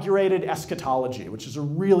inaugurated eschatology, which is a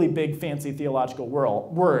really big, fancy theological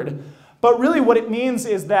word. But really what it means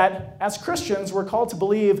is that as Christians, we're called to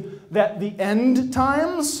believe that the end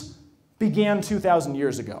times began 2,000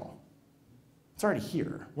 years ago. It's already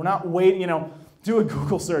here. We're not waiting, do a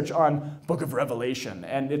Google search on Book of Revelation,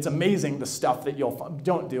 and it's amazing the stuff that you'll find.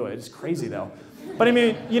 Don't do it. It's crazy, though. But I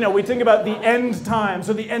mean, we think about the end times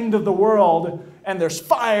or the end of the world, and there's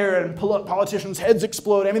fire and politicians' heads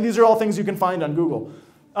explode. I mean, these are all things you can find on Google.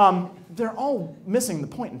 They're all missing the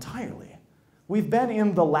point entirely. We've been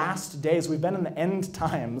in the last days. We've been in the end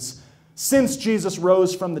times since Jesus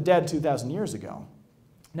rose from the dead 2,000 years ago.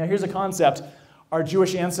 Now, here's a concept our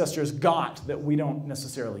Jewish ancestors got that we don't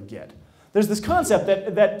necessarily get. There's this concept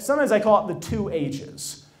that sometimes I call it the two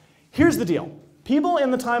ages. Here's the deal. People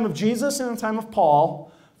in the time of Jesus and in the time of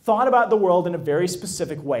Paul thought about the world in a very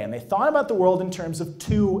specific way, and they thought about the world in terms of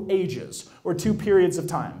two ages, or two periods of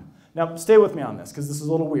time. Now, stay with me on this, because this is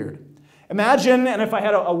a little weird. Imagine, and if I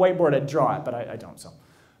had a whiteboard, I'd draw it, but I don't, so.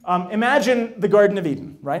 Imagine the Garden of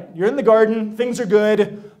Eden, right? You're in the garden, things are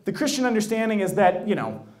good. The Christian understanding is that,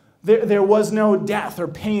 there was no death or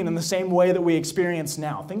pain in the same way that we experience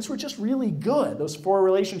now. Things were just really good. Those four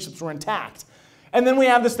relationships were intact. And then we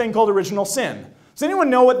have this thing called original sin. Does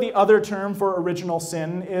anyone know what the other term for original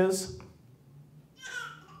sin is?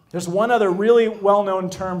 There's one other really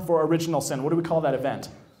well-known term for original sin. What do we call that event?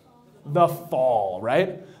 The fall,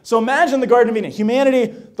 right? So imagine the Garden of Eden.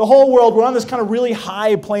 Humanity, the whole world, we're on this kind of really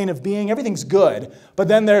high plane of being. Everything's good. But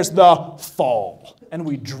then there's the fall, and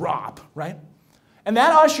we drop, right? And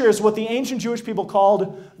that ushers what the ancient Jewish people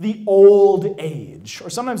called the Old Age,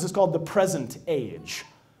 or sometimes it's called the present age.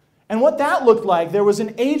 And what that looked like, there was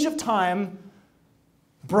an age of time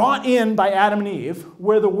brought in by Adam and Eve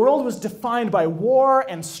where the world was defined by war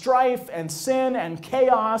and strife and sin and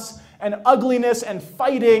chaos and ugliness and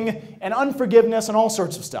fighting and unforgiveness and all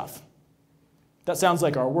sorts of stuff. That sounds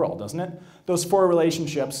like our world, doesn't it? Those four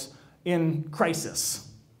relationships in crisis.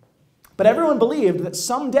 But everyone believed that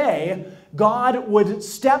someday God would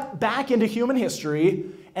step back into human history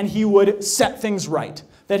and he would set things right.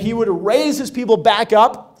 That he would raise his people back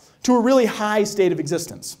up to a really high state of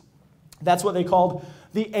existence. That's what they called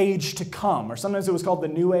the age to come. Or sometimes it was called the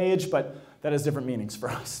new age, but that has different meanings for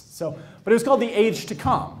us. But it was called the age to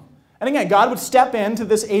come. And again, God would step into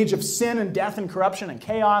this age of sin and death and corruption and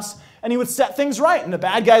chaos, and he would set things right. And the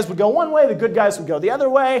bad guys would go one way, the good guys would go the other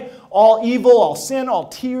way. All evil, all sin, all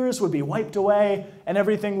tears would be wiped away, and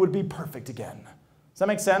everything would be perfect again. Does that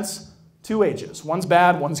make sense? Two ages. One's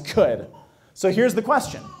bad, one's good. So here's the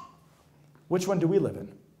question. Which one do we live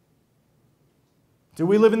in? Do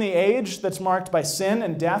we live in the age that's marked by sin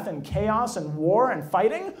and death and chaos and war and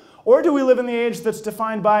fighting? Or do we live in the age that's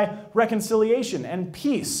defined by reconciliation and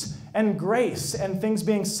peace and grace and things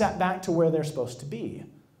being set back to where they're supposed to be?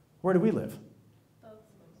 Where do we live?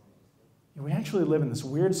 We actually live in this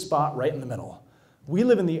weird spot right in the middle. We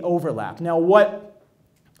live in the overlap. Now, what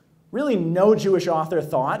really no Jewish author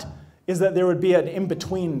thought is that there would be an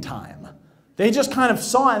in-between time. They just kind of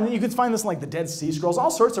saw it, and you could find this in like the Dead Sea Scrolls, all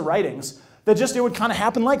sorts of writings, that just it would kind of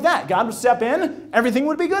happen like that. God would step in, everything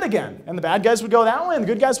would be good again. And the bad guys would go that way, and the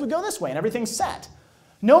good guys would go this way, and everything's set.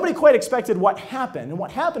 Nobody quite expected what happened, and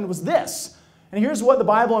what happened was this. And here's what the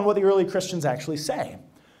Bible and what the early Christians actually say.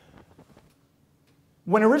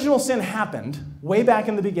 When original sin happened, way back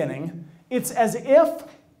in the beginning, it's as if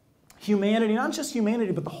humanity, not just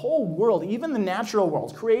humanity, but the whole world, even the natural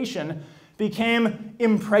world, creation, became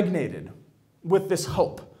impregnated with this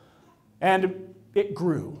hope. And it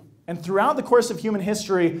grew. And throughout the course of human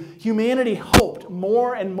history, humanity hoped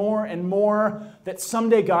more and more and more that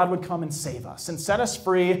someday God would come and save us and set us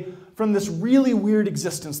free from this really weird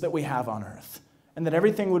existence that we have on earth, and that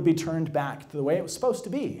everything would be turned back to the way it was supposed to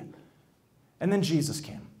be. And then Jesus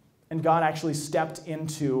came, and God actually stepped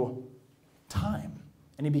into time,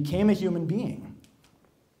 and he became a human being.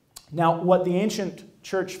 Now, what the ancient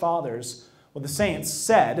church fathers, what the saints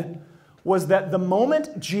said, was that the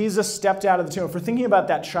moment Jesus stepped out of the tomb, if we're thinking about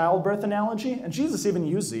that childbirth analogy, and Jesus even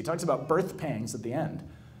uses it, he talks about birth pangs at the end.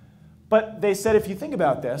 But they said, if you think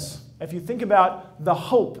about this, if you think about the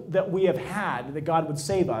hope that we have had that God would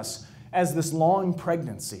save us as this long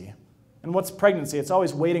pregnancy, and what's pregnancy? It's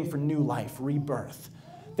always waiting for new life, rebirth.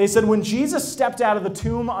 They said when Jesus stepped out of the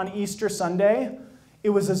tomb on Easter Sunday,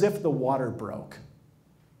 it was as if the water broke.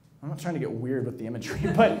 I'm not trying to get weird with the imagery,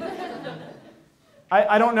 but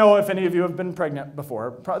I don't know if any of you have been pregnant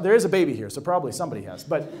before. There is a baby here, so probably somebody has.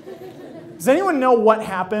 But does anyone know what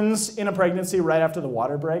happens in a pregnancy right after the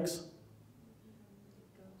water breaks?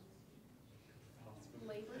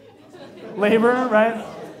 Labor, right?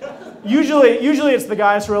 Usually it's the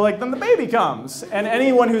guys who are like, then the baby comes. And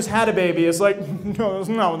anyone who's had a baby is like, no, it's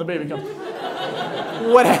not when the baby comes.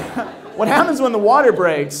 What happens when the water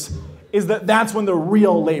breaks is that's when the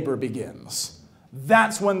real labor begins.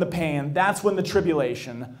 That's when the pain, that's when the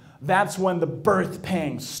tribulation, that's when the birth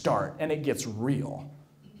pangs start, and it gets real.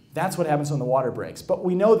 That's what happens when the water breaks. But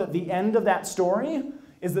we know that the end of that story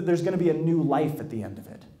is that there's going to be a new life at the end of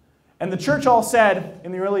it. And the church all said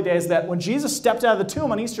in the early days that when Jesus stepped out of the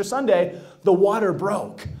tomb on Easter Sunday, the water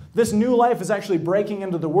broke. This new life is actually breaking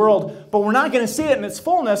into the world, but we're not going to see it in its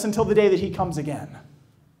fullness until the day that he comes again.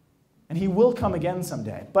 And he will come again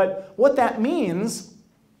someday. But what that means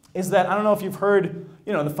is that, I don't know if you've heard,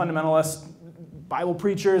 the fundamentalist Bible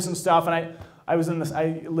preachers and stuff, and I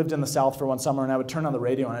lived in the South for one summer, and I would turn on the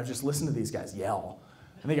radio and I would just listen to these guys yell.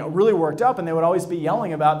 And they got really worked up, and they would always be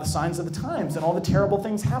yelling about the signs of the times and all the terrible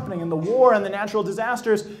things happening and the war and the natural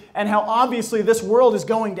disasters and how obviously this world is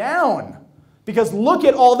going down. Because look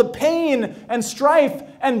at all the pain and strife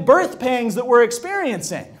and birth pangs that we're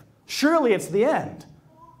experiencing. Surely it's the end.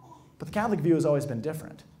 But the Catholic view has always been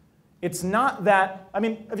different. It's not that, have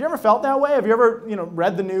you ever felt that way? Have you ever,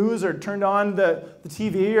 read the news or turned on the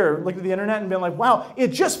TV or looked at the internet and been like, wow, it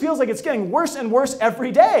just feels like it's getting worse and worse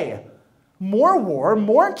every day. More war,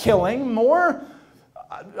 more killing, more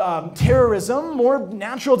terrorism, more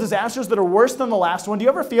natural disasters that are worse than the last one. Do you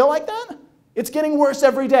ever feel like that? It's getting worse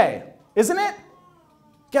every day, isn't it?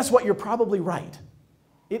 Guess what? You're probably right.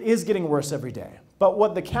 It is getting worse every day. But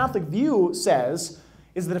what the Catholic view says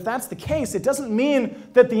is that if that's the case, it doesn't mean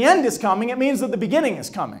that the end is coming. It means that the beginning is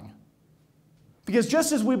coming. Because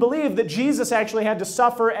just as we believe that Jesus actually had to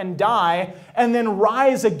suffer and die and then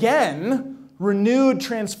rise again, renewed,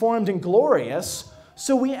 transformed, and glorious,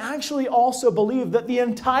 so we actually also believe that the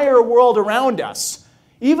entire world around us,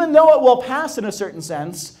 even though it will pass in a certain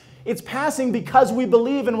sense, it's passing because we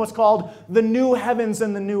believe in what's called the new heavens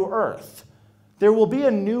and the new earth. There will be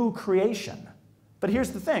a new creation. But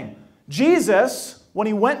here's the thing. Jesus, when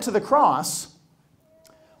he went to the cross,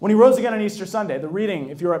 when he rose again on Easter Sunday, the reading,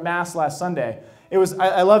 if you were at Mass last Sunday,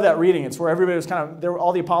 I love that reading. It's where everybody was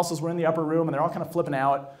all the apostles were in the upper room, and they're all kind of flipping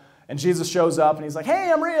out. And Jesus shows up, and he's like,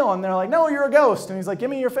 hey, I'm real. And they're like, no, you're a ghost. And he's like, give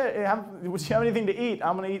me your fish. Would you have anything to eat?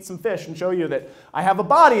 I'm going to eat some fish and show you that I have a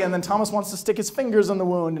body. And then Thomas wants to stick his fingers in the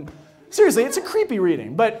wound. And seriously, it's a creepy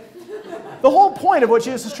reading. But the whole point of what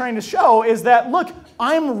Jesus is trying to show is that, look,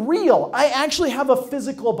 I'm real. I actually have a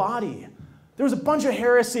physical body. There was a bunch of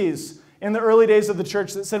heresies in the early days of the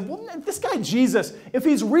church that said, well, this guy Jesus, if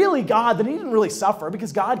he's really God, then he didn't really suffer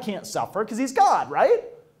because God can't suffer because he's God, right?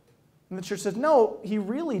 And the church says, no, he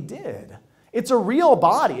really did. It's a real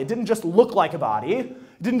body. It didn't just look like a body.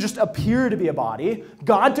 It didn't just appear to be a body.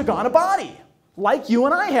 God took on a body, like you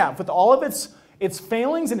and I have, with all of its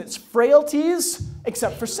failings and its frailties,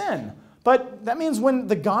 except for sin. But that means when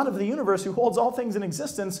the God of the universe, who holds all things in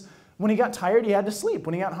existence, when he got tired, he had to sleep.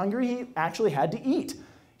 When he got hungry, he actually had to eat.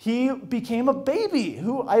 He became a baby.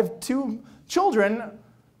 I have 2 children.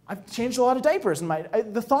 I've changed a lot of diapers. And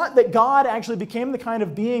the thought that God actually became the kind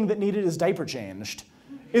of being that needed his diaper changed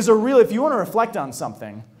is a real, if you want to reflect on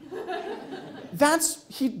something,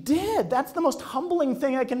 he did. That's the most humbling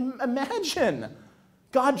thing I can imagine.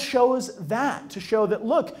 God chose that to show that,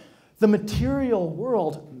 look, the material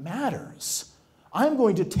world matters. I'm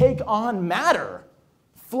going to take on matter,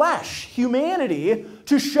 flesh, humanity,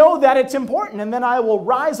 to show that it's important. And then I will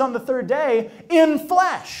rise on the 3rd day in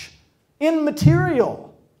flesh, in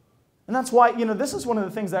material. And that's why, this is one of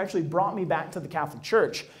the things that actually brought me back to the Catholic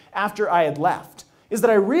Church after I had left, is that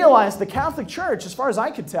I realized the Catholic Church, as far as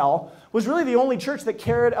I could tell, was really the only church that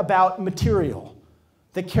cared about material,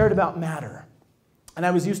 that cared about matter. And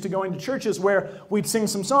I was used to going to churches where we'd sing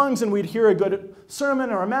some songs and we'd hear a good sermon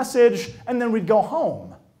or a message, and then we'd go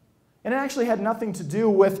home. And it actually had nothing to do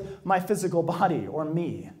with my physical body or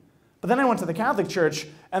me. But then I went to the Catholic Church,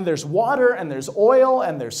 and there's water, and there's oil,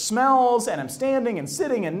 and there's smells, and I'm standing and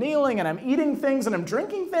sitting and kneeling, and I'm eating things, and I'm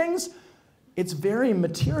drinking things. It's very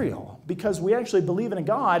material, because we actually believe in a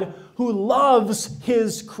God who loves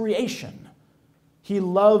his creation. He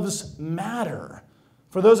loves matter.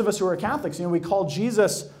 For those of us who are Catholics, we call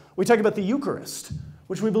Jesus, we talk about the Eucharist,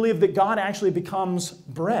 which we believe that God actually becomes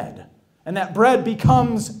bread, and that bread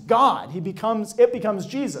becomes God. It becomes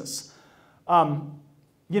Jesus.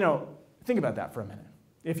 Think about that for a minute,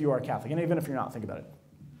 if you are Catholic, and even if you're not, think about it.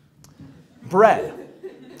 Bread.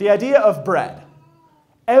 The idea of bread.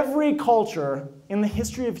 Every culture in the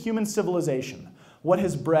history of human civilization, what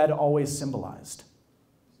has bread always symbolized?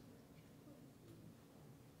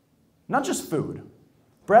 Not just food.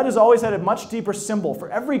 Bread has always had a much deeper symbol for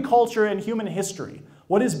every culture in human history.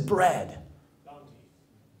 What is bread? Bounty.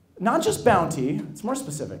 Not just bounty, it's more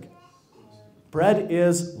specific. Bread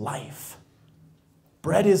is life.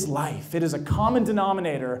 Bread is life. It is a common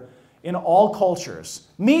denominator in all cultures.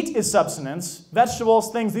 Meat is subsistence,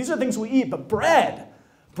 vegetables, things, these are things we eat, but bread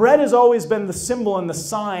has always been the symbol and the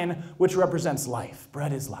sign which represents life.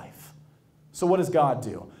 Bread is life. So what does God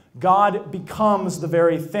do? God becomes the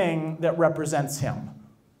very thing that represents him.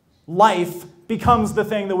 Life becomes the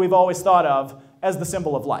thing that we've always thought of as the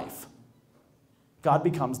symbol of life. God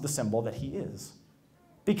becomes the symbol that he is.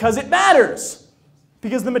 Because it matters.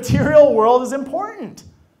 Because the material world is important.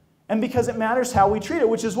 And because it matters how we treat it,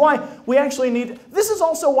 which is why we actually this is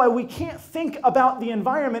also why we can't think about the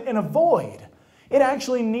environment in a void. It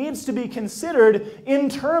actually needs to be considered in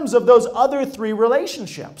terms of those other 3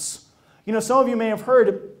 relationships. Some of you may have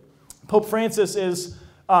heard Pope Francis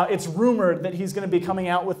it's rumored that he's going to be coming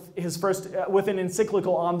out with an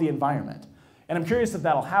encyclical on the environment. And I'm curious if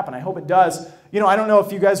that'll happen. I hope it does. I don't know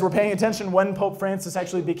if you guys were paying attention when Pope Francis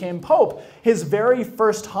actually became Pope. His very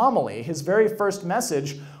first homily, his very first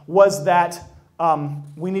message was that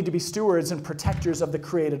we need to be stewards and protectors of the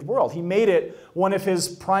created world. He made it one of his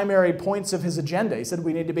primary points of his agenda. He said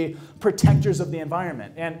we need to be protectors of the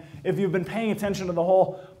environment. And if you've been paying attention to the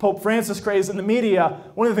whole Pope Francis craze in the media,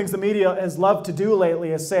 one of the things the media has loved to do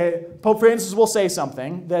lately is say, Pope Francis will say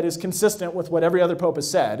something that is consistent with what every other pope has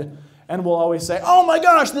said, and we'll always say, oh my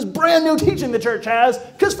gosh, this brand new teaching the church has,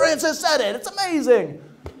 because Francis said it. It's amazing.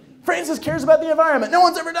 Francis cares about the environment. No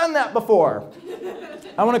one's ever done that before.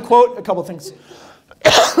 I want to quote a couple things.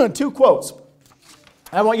 2 quotes.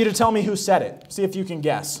 I want you to tell me who said it. See if you can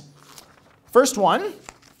guess. First one.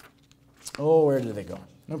 Oh, where did they go?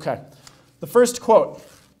 Okay. The first quote.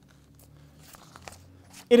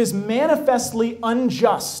 It is manifestly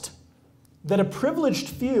unjust that a privileged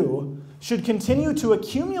few should continue to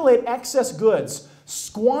accumulate excess goods,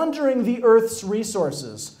 squandering the earth's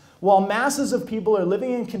resources, while masses of people are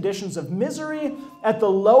living in conditions of misery at the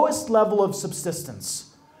lowest level of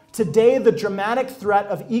subsistence. Today, the dramatic threat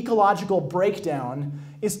of ecological breakdown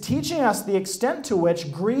is teaching us the extent to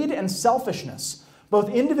which greed and selfishness, both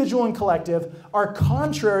individual and collective, are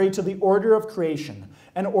contrary to the order of creation,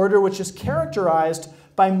 an order which is characterized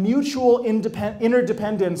by mutual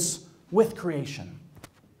interdependence with creation.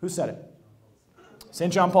 Who said it?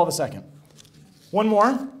 St. John Paul II. One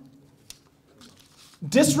more.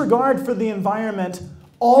 Disregard for the environment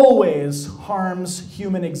always harms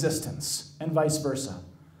human existence, and vice versa.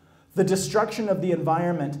 The destruction of the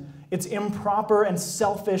environment, its improper and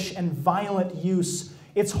selfish and violent use,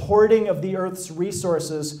 its hoarding of the earth's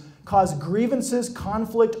resources, cause grievances,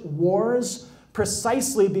 conflict, wars,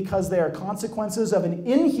 precisely because they are consequences of an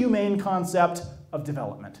inhumane concept of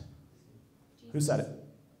development. Who said it?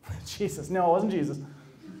 Jesus. No, it wasn't Jesus.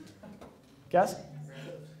 Guess?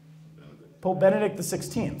 Pope Benedict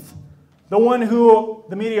XVI. The one who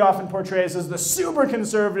the media often portrays as the super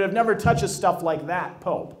conservative, never touches stuff like that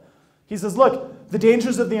Pope. He says, look, the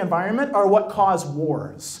dangers of the environment are what cause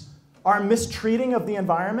wars. Our mistreating of the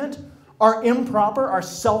environment, our improper, our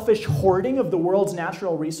selfish hoarding of the world's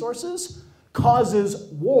natural resources causes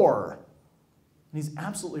war. And he's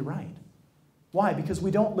absolutely right. Why? Because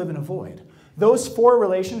we don't live in a void. Those four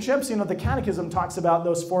relationships, the Catechism talks about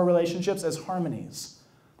those four relationships as harmonies.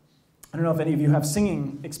 I don't know if any of you have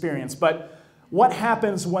singing experience, but what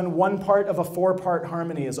happens when one part of a four-part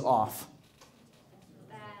harmony is off?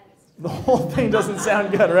 The whole thing doesn't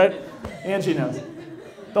sound good, right? Angie knows.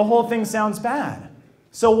 The whole thing sounds bad.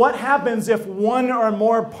 So what happens if one or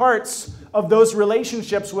more parts of those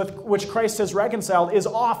relationships with which Christ has reconciled is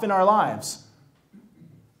off in our lives?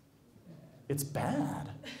 It's bad.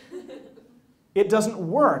 It doesn't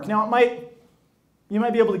work. Now, you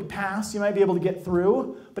might be able to pass, you might be able to get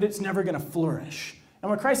through, but it's never going to flourish. And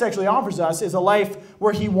what Christ actually offers us is a life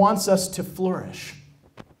where he wants us to flourish.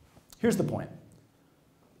 Here's the point.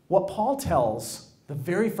 What Paul tells the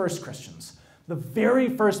very first Christians, the very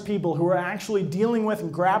first people who are actually dealing with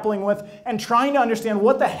and grappling with and trying to understand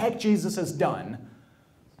what the heck Jesus has done,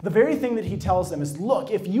 the very thing that he tells them is,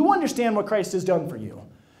 look, if you understand what Christ has done for you,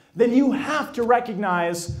 then you have to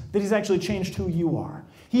recognize that he's actually changed who you are.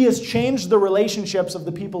 He has changed the relationships of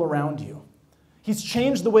the people around you. He's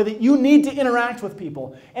changed the way that you need to interact with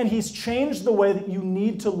people. And he's changed the way that you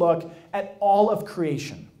need to look at all of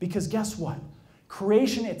creation. Because guess what?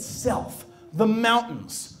 Creation itself, the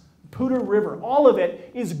mountains, Poudre River, all of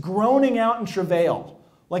it is groaning out in travail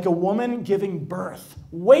like a woman giving birth,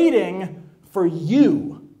 waiting for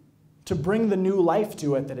you to bring the new life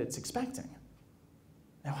to it that it's expecting.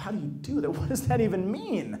 Now, how do you do that? What does that even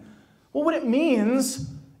mean? Well, what it means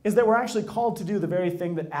is that we're actually called to do the very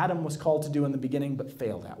thing that Adam was called to do in the beginning but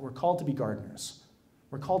failed at. We're called to be gardeners.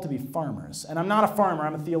 We're called to be farmers. And I'm not a farmer,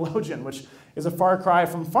 I'm a theologian, which is a far cry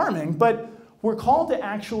from farming, but we're called to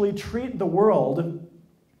actually treat the world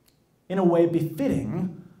in a way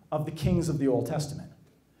befitting of the kings of the Old Testament,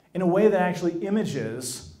 in a way that actually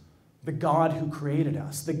images the God who created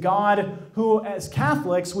us, the God who, as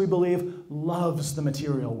Catholics, we believe loves the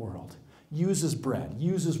material world, uses bread,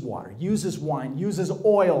 uses water, uses wine, uses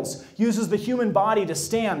oils, uses the human body to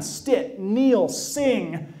stand, sit, kneel,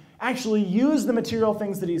 sing, actually use the material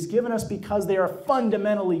things that he's given us because they are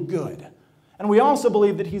fundamentally good. And we also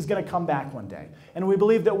believe that he's going to come back one day. And we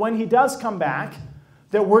believe that when he does come back,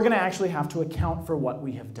 that we're going to actually have to account for what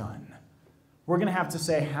we have done. We're going to have to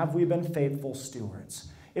say, have we been faithful stewards?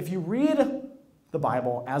 If you read the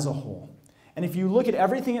Bible as a whole, and if you look at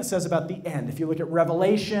everything it says about the end, if you look at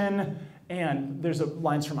Revelation, and there's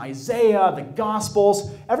lines from Isaiah, the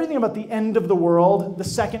Gospels, everything about the end of the world, the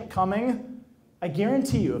second coming, I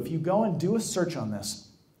guarantee you, if you go and do a search on this,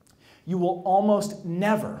 you will almost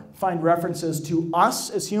never find references to us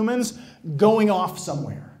as humans going off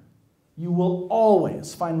somewhere. You will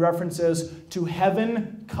always find references to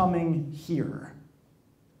heaven coming here.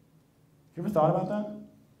 You ever thought about that?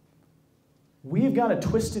 We've got a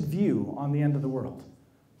twisted view on the end of the world.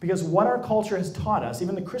 Because what our culture has taught us,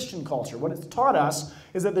 even the Christian culture, what it's taught us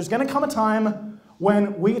is that there's going to come a time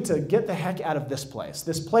when we get to get the heck out of this place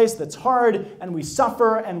that's hard, and we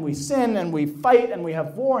suffer, and we sin, and we fight, and we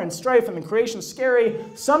have war and strife, and the creation's scary.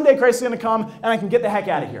 Someday Christ is going to come, and I can get the heck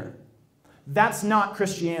out of here. That's not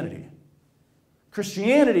Christianity.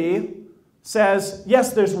 Christianity says,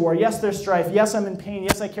 yes, there's war, yes, there's strife, yes, I'm in pain,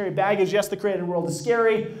 yes, I carry baggage, yes, the created world is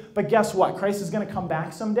scary, but guess what? Christ is going to come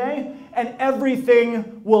back someday, and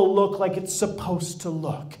everything will look like it's supposed to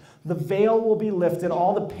look. The veil will be lifted,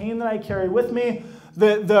 all the pain that I carry with me,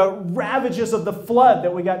 the ravages of the flood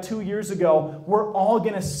that we got 2 years ago, we're all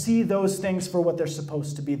going to see those things for what they're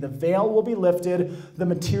supposed to be. The veil will be lifted, the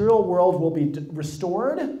material world will be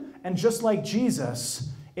restored, and just like Jesus,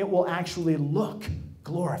 it will actually look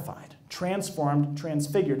glorified, transformed,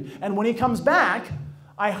 transfigured. And when he comes back,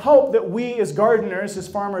 I hope that we as gardeners, as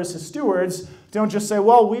farmers, as stewards, don't just say,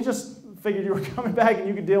 well, we just figured you were coming back and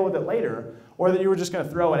you could deal with it later, or that you were just going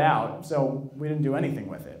to throw it out, so we didn't do anything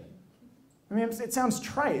with it. I mean, it sounds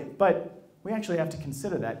trite, but we actually have to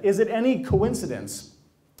consider that. Is it any coincidence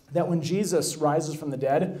that when Jesus rises from the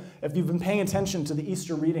dead, if you've been paying attention to the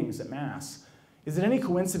Easter readings at Mass, is it any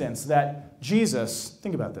coincidence that Jesus,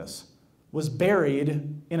 think about this, was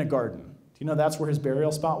buried in a garden? Do you know that's where his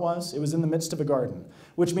burial spot was? It was in the midst of a garden,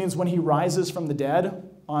 which means when he rises from the dead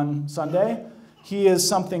on Sunday, He is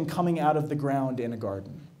something coming out of the ground in a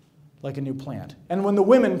garden, like a new plant. And when the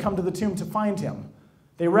women come to the tomb to find him,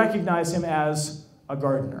 they recognize him as a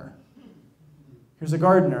gardener. Here's a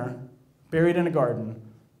gardener buried in a garden,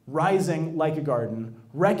 rising like a garden,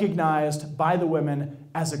 recognized by the women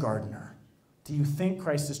as a gardener. Do you think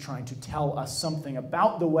Christ is trying to tell us something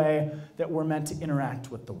about the way that we're meant to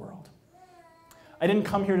interact with the world? I didn't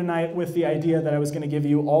come here tonight with the idea that I was going to give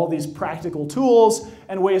you all these practical tools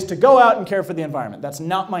and ways to go out and care for the environment. That's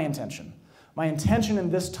not my intention. My intention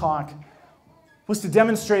in this talk was to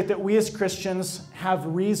demonstrate that we as Christians have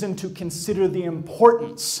reason to consider the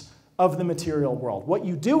importance of the material world. What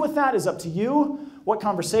you do with that is up to you. What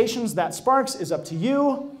conversations that sparks is up to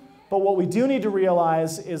you. But what we do need to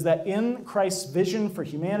realize is that in Christ's vision for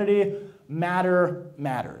humanity, matter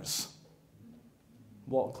matters.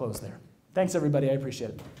 We'll close there. Thanks, everybody. I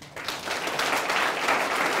appreciate it.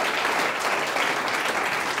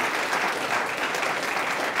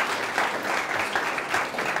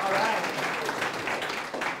 All right.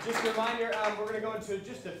 Just a reminder, we're going to go into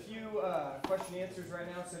just a few question and answers right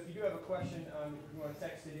now. So if you do have a question, you want to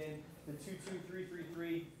text it in the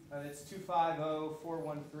 22333. That's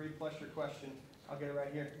 250-413 plus your question. I'll get it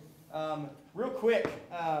right here. Real quick,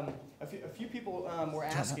 a few people were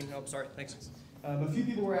asking. Oh, sorry. Thanks. A few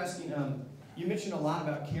people were asking. You mentioned a lot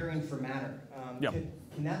about caring for matter. Yep.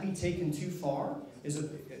 Can that be taken too far? Is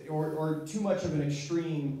it or too much of an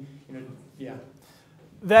extreme? Yeah.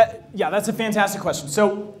 That's a fantastic question.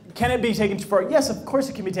 So, can it be taken too far? Yes, of course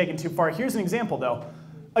it can be taken too far. Here's an example, though.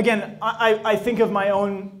 Again, I think of my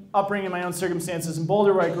own upbringing, my own circumstances in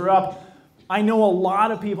Boulder, where I grew up. I know a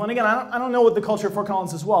lot of people, and again, I don't know what the culture of Fort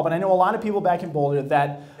Collins is well, but I know a lot of people back in Boulder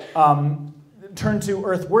that turn to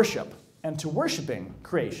earth worship and to worshiping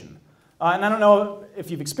creation. And I don't know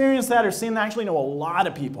if you've experienced that or seen that. I actually know a lot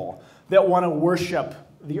of people that want to worship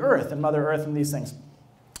the earth and Mother Earth and these things.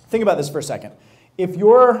 Think about this for a second. If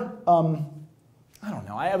you're, I don't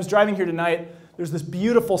know, I was driving here tonight. There's this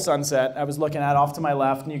beautiful sunset I was looking at off to my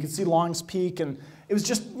left, and you could see Long's Peak, and it was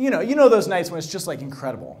just, you know those nights when it's just like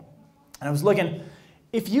incredible. And I was looking,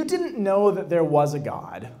 if you didn't know that there was a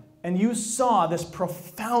God, and you saw this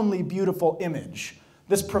profoundly beautiful image,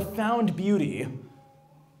 this profound beauty,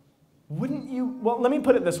 wouldn't you, well, let me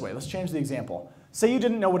put it this way. Let's change the example. Say you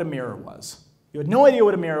didn't know what a mirror was. You had no idea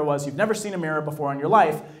what a mirror was. You've never seen a mirror before in your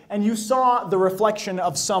life, and you saw the reflection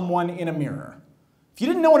of someone in a mirror. If you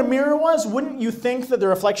didn't know what a mirror was, wouldn't you think that the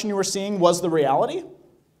reflection you were seeing was the reality?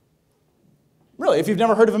 Really, if you've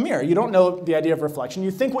never heard of a mirror, you don't know the idea of reflection, you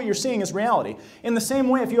think what you're seeing is reality. In the same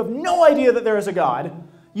way, if you have no idea that there is a God,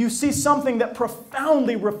 you see something that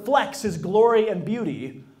profoundly reflects his glory and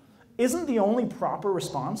beauty, isn't the only proper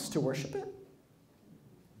response to worship it?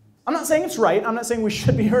 I'm not saying it's right. I'm not saying we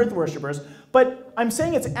should be earth worshipers. But I'm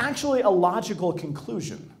saying it's actually a logical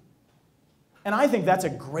conclusion. And I think that's a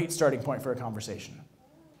great starting point for a conversation.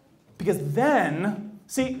 Because then,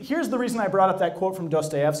 see, here's the reason I brought up that quote from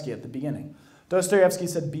Dostoevsky at the beginning. Dostoevsky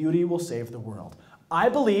said, "Beauty will save the world." I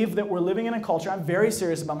believe that we're living in a culture, I'm very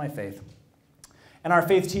serious about my faith. And our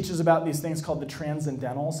faith teaches about these things called the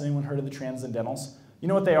transcendentals. Anyone heard of the transcendentals? You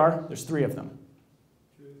know what they are? There's three of them.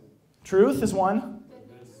 Truth is one.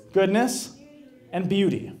 Goodness and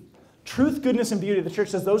beauty. Truth, goodness, and beauty. The church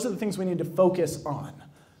says those are the things we need to focus on.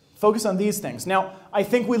 Focus on these things. Now, I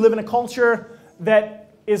think we live in a culture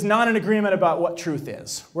that is not in agreement about what truth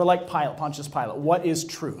is. We're like Pilate, Pontius Pilate. What is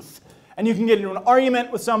truth? And you can get into an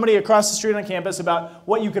argument with somebody across the street on campus about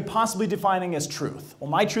what you could possibly defining as truth. Well,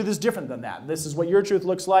 my truth is different than that. This is what your truth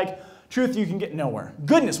looks like. Truth, you can get nowhere.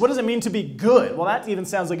 Goodness, what does it mean to be good? Well, that even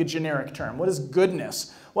sounds like a generic term. What is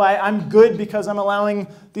goodness? Well, I'm good because I'm allowing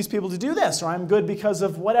these people to do this, or I'm good because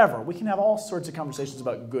of whatever. We can have all sorts of conversations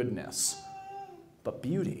about goodness. But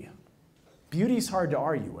beauty. Beauty is hard to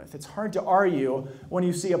argue with. It's hard to argue when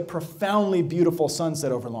you see a profoundly beautiful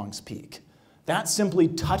sunset over Long's Peak. That simply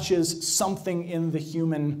touches something in the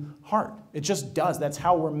human heart. It just does. That's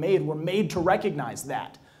how we're made. We're made to recognize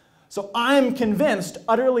that. So I'm convinced,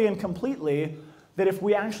 utterly and completely, that if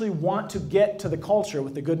we actually want to get to the culture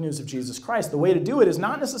with the good news of Jesus Christ, the way to do it is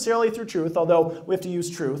not necessarily through truth, although we have to use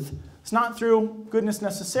truth. It's not through goodness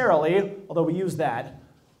necessarily, although we use that,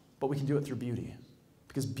 but we can do it through beauty.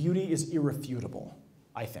 Because beauty is irrefutable,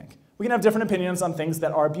 I think. We can have different opinions on things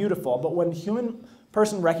that are beautiful, but when a human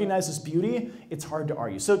person recognizes beauty, it's hard to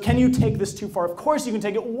argue. So can you take this too far? Of course you can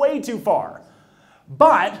take it way too far.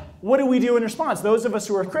 But what do we do in response? Those of us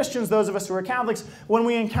who are Christians, those of us who are Catholics, when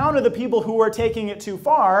we encounter the people who are taking it too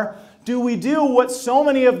far, do we do what so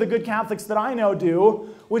many of the good Catholics that I know do,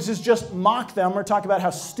 which is just mock them or talk about how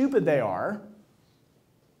stupid they are?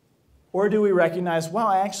 Or do we recognize, wow,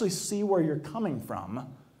 I actually see where you're coming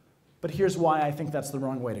from, but here's why I think that's the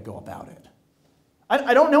wrong way to go about it.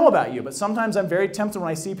 I don't know about you, but sometimes I'm very tempted when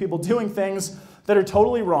I see people doing things that are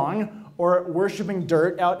totally wrong, or worshiping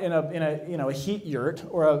dirt out in a heat yurt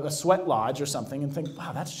or a sweat lodge or something, and think,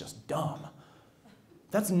 wow, that's just dumb.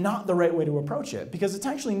 That's not the right way to approach it, because it's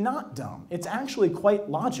actually not dumb. It's actually quite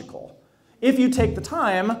logical. If you take the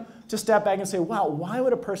time to step back and say, wow, why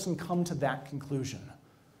would a person come to that conclusion?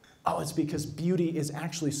 Oh, it's because beauty is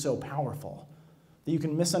actually so powerful that you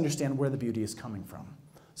can misunderstand where the beauty is coming from.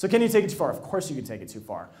 So can you take it too far? Of course you can take it too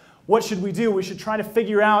far. What should we do? We should try to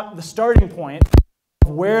figure out the starting point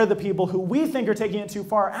of where the people who we think are taking it too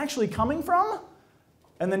far are actually coming from,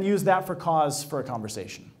 and then use that for cause for a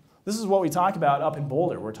conversation. This is what we talk about up in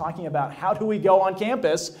Boulder. We're talking about how do we go on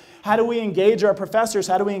campus, how do we engage our professors,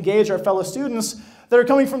 how do we engage our fellow students that are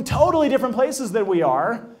coming from totally different places than we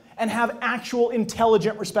are, and have actual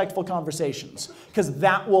intelligent, respectful conversations, because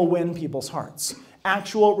that will win people's hearts.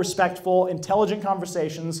 Actual, respectful, intelligent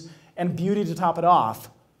conversations, and beauty to top it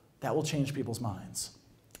off, that will change people's minds.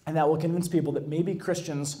 And that will convince people that maybe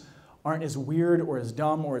Christians aren't as weird or as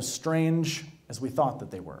dumb or as strange as we thought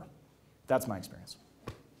that they were. That's my experience.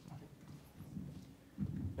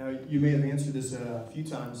 Now, you may have answered this a few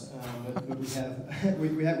times, but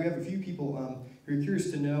we have a few people who are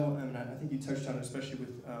curious to know, and I think you touched on it, especially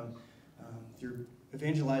with through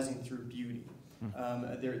evangelizing through beauty.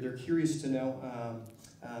 They're curious to know,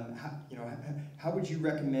 how would you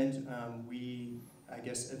recommend we, I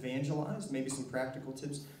guess, evangelize? Maybe some practical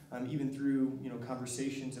tips, even through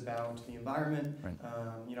conversations about the environment. Right. I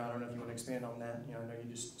don't know if you want to expand on that. I know you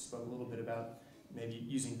just spoke a little bit about maybe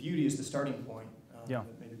using beauty as the starting point. Yeah.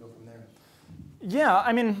 Maybe go from there. Yeah,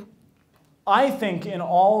 I mean, I think in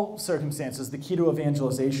all circumstances, the key to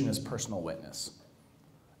evangelization is personal witness.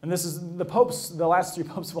 And this is the last three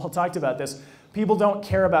popes have all talked about this. People don't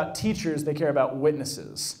care about teachers, they care about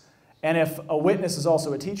witnesses. And if a witness is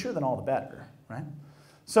also a teacher, then all the better, right?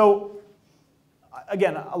 So,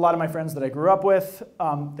 again, a lot of my friends that I grew up with,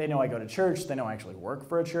 they know I go to church, they know I actually work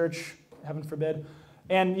for a church, heaven forbid.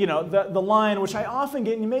 And, the line, which I often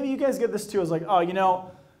get, and maybe you guys get this too, is like,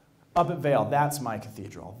 oh, up at Vale, that's my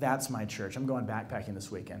cathedral, that's my church. I'm going backpacking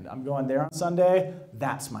this weekend. I'm going there on Sunday,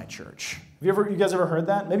 that's my church. Have you guys ever heard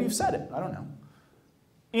that? Maybe you've said it, I don't know.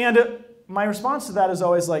 And my response to that is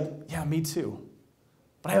always like, yeah, me too.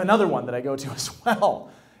 But I have another one that I go to as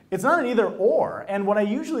well. It's not an either or. And what I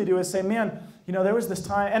usually do is say, man, there was this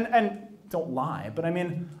time, and don't lie, but I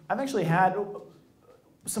mean, I've actually had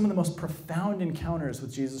some of the most profound encounters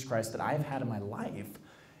with Jesus Christ that I've had in my life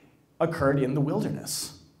occurred in the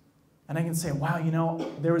wilderness. And I can say, wow,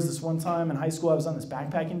 there was this one time in high school I was on this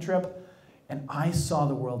backpacking trip, and I saw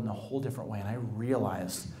the world in a whole different way, and I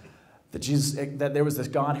realized that there was this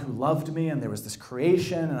God who loved me, and there was this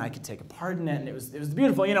creation, and I could take a part in it, and it was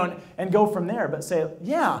beautiful, and go from there. But say,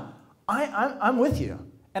 yeah, I'm with you.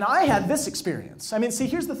 And I had this experience. I mean, see,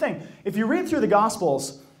 here's the thing. If you read through the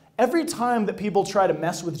Gospels, every time that people try to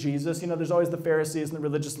mess with Jesus, there's always the Pharisees and the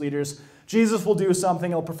religious leaders. Jesus will do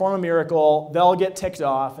something, he'll perform a miracle, they'll get ticked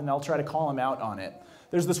off, and they'll try to call him out on it.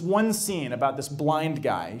 There's this one scene about this blind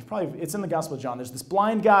guy. It's in the Gospel of John. There's this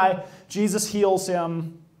blind guy, Jesus heals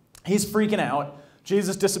him, he's freaking out,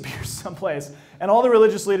 Jesus disappears someplace, and all the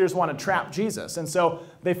religious leaders want to trap Jesus. And so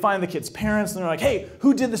they find the kid's parents, and they're like, hey,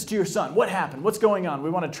 who did this to your son? What happened? What's going on?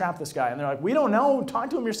 We want to trap this guy. And they're like, we don't know.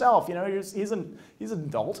 Talk to him yourself. He's an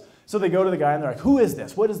adult. So they go to the guy, and they're like, who is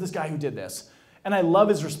this? What is this guy who did this? And I love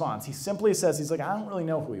his response. He simply says, he's like, I don't really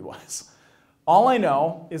know who he was. All I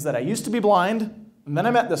know is that I used to be blind, and then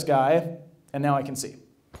I met this guy, and now I can see.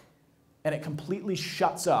 And it completely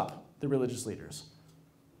shuts up the religious leaders.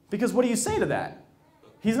 Because what do you say to that?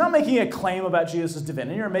 He's not making a claim about Jesus'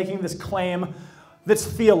 divinity or making this claim that's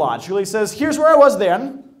theological. He says, here's where I was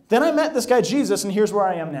then I met this guy Jesus, and here's where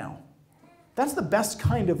I am now. That's the best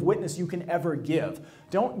kind of witness you can ever give.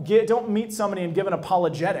 Don't meet somebody and give an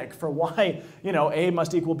apologetic for why, A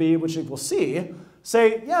must equal B, which equals C.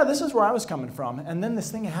 Say, yeah, this is where I was coming from, and then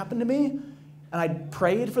this thing happened to me, and I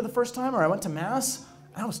prayed for the first time, or I went to Mass,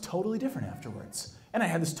 and I was totally different afterwards. And I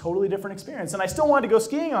had this totally different experience. And I still wanted to go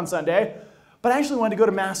skiing on Sunday, but I actually wanted to go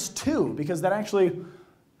to Mass too, because that actually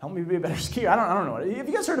helped me be a better skier. I don't know. Have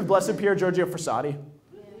you guys heard of Blessed Pier Giorgio Frassati?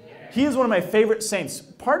 He is one of my favorite saints.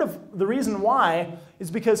 Part of the reason why is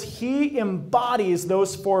because he embodies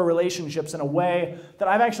those four relationships in a way that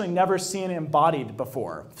I've actually never seen embodied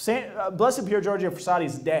before. Blessed Pier Giorgio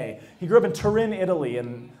Frassati's day. He grew up in Turin, Italy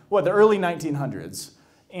in the early 1900s.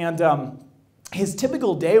 And his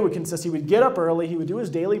typical day would consist, he would get up early, he would do his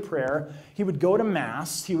daily prayer, he would go to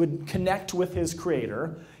Mass, he would connect with his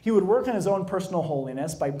Creator, he would work on his own personal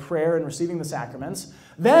holiness by prayer and receiving the sacraments.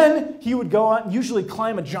 Then he would go out and usually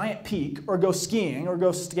climb a giant peak or go skiing or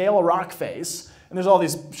go scale a rock face. And there's all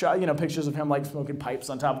these pictures of him like smoking pipes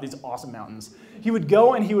on top of these awesome mountains. He would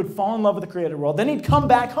go and he would fall in love with the created world. Then he'd come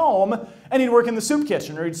back home and he'd work in the soup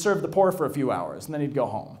kitchen or he'd serve the poor for a few hours and then he'd go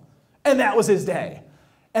home. And that was his day.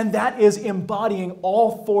 And that is embodying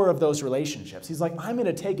all four of those relationships. He's like, I'm going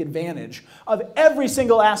to take advantage of every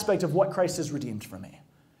single aspect of what Christ has redeemed for me.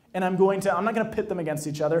 And I'm not going to pit them against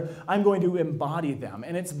each other. I'm going to embody them.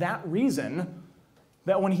 And it's that reason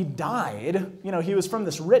that when he died, he was from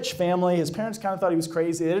this rich family. His parents kind of thought he was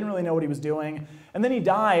crazy. They didn't really know what he was doing. And then he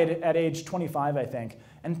died at age 25, I think.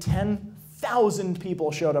 And 10,000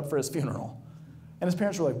 people showed up for his funeral. And his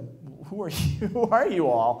parents were like, who are you? Who are you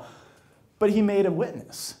all? But he made a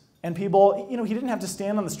witness. And people, he didn't have to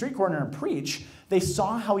stand on the street corner and preach. They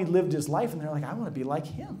saw how he lived his life, and they're like, I want to be like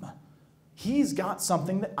him. He's got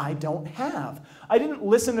something that I don't have. I didn't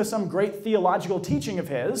listen to some great theological teaching of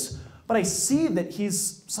his, but I see that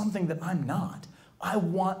he's something that I'm not. I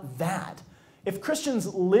want that. If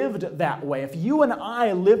Christians lived that way, if you and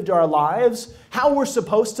I lived our lives how we're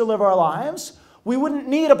supposed to live our lives, we wouldn't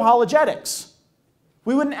need apologetics.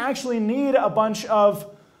 We wouldn't actually need a bunch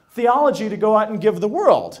of theology to go out and give the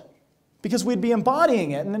world, because we'd be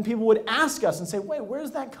embodying it, and then people would ask us and say, wait, where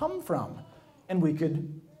does that come from? And we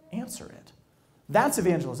could answer it. That's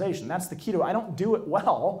evangelization. That's the key to it. I don't do it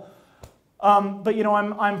well, but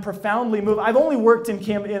I'm profoundly moved. I've only worked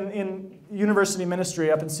in university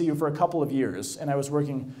ministry up in CU for a couple of years, and I was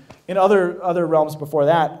working in other realms before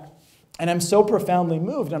that, and I'm so profoundly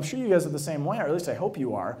moved, and I'm sure you guys are the same way, or at least I hope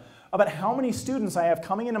you are, about how many students I have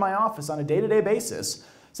coming into my office on a day-to-day basis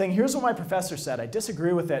saying, here's what my professor said, I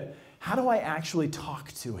disagree with it. How do I actually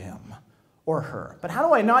talk to him or her? But how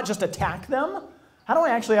do I not just attack them? How do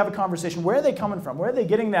I actually have a conversation? Where are they coming from? Where are they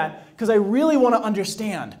getting that? Because I really want to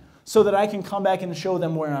understand so that I can come back and show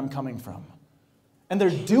them where I'm coming from. And they're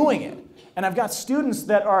doing it. And I've got students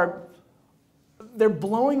that they're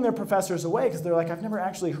blowing their professors away because they're like, I've never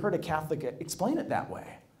actually heard a Catholic explain it that way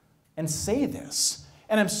and say this.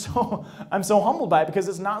 And I'm so humbled by it because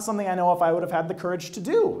it's not something I know if I would have had the courage to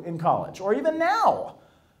do in college or even now.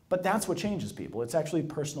 But that's what changes people. It's actually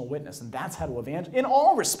personal witness, and that's how to evangelize in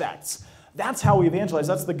all respects. That's how we evangelize.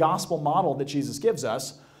 That's the gospel model that Jesus gives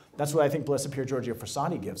us. That's what I think Blessed Pier Giorgio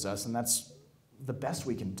Frassati gives us, and that's the best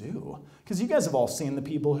we can do. Because you guys have all seen the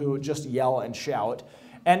people who just yell and shout.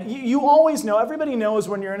 And you always know, everybody knows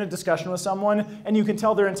when you're in a discussion with someone, and you can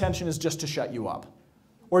tell their intention is just to shut you up.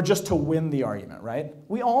 Or just to win the argument, right?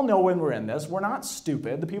 We all know when we're in this. We're not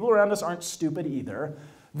stupid. The people around us aren't stupid either.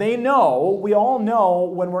 They know, we all know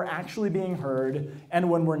when we're actually being heard and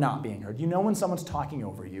when we're not being heard. You know when someone's talking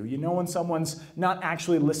over you. You know when someone's not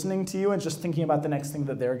actually listening to you and just thinking about the next thing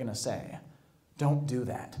that they're going to say. Don't do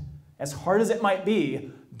that. As hard as it might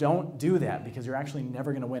be, don't do that because you're actually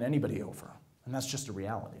never going to win anybody over. And that's just a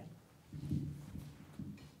reality.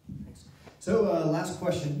 So last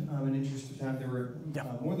question, in interest of time, there were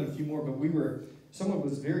more than a few more, but someone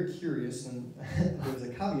was very curious, and there was a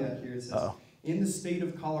caveat here. It says, in the state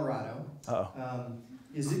of Colorado,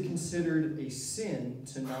 is it considered a sin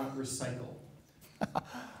to not recycle?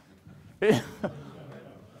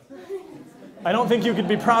 I don't think you could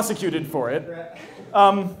be prosecuted for it.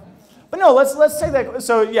 But no, let's say that.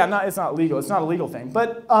 So yeah, it's not legal. It's not a legal thing.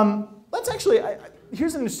 But let's actually.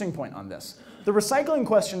 Here's an interesting point on this. The recycling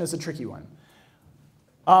question is a tricky one.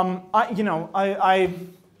 I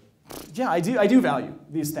do value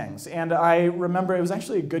these things, and I remember it was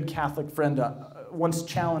actually a good Catholic friend once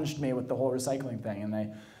challenged me with the whole recycling thing,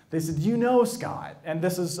 and they said, you know, Scott, and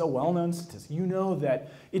this is a well-known statistic, you know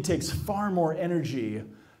that it takes far more energy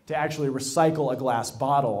to actually recycle a glass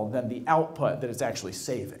bottle than the output that it's actually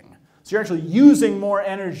saving. So you're actually using more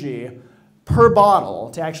energy per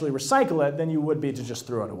bottle to actually recycle it than you would be to just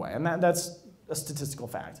throw it away, and that's a statistical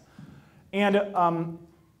fact. And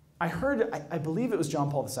I heard, I believe it was John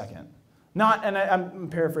Paul II, I'm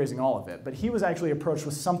paraphrasing all of it, but he was actually approached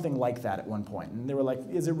with something like that at one point, and they were like,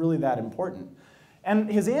 is it really that important? And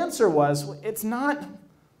his answer was, it's not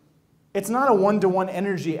a one-to-one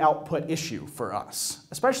energy output issue for us,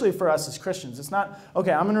 especially for us as Christians. It's not,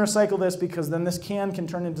 okay, I'm going to recycle this because then this can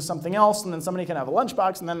turn into something else, and then somebody can have a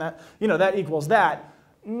lunchbox, and then that equals that.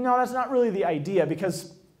 No, that's not really the idea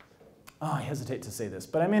because, I hesitate to say this,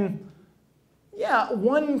 but I mean, yeah,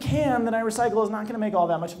 one can that I recycle is not going to make all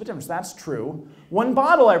that much of a difference. That's true. One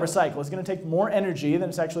bottle I recycle is going to take more energy than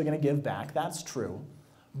it's actually going to give back. That's true.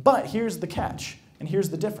 But here's the catch, and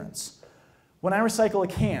here's the difference. When I recycle a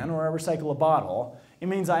can or I recycle a bottle, it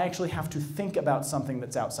means I actually have to think about something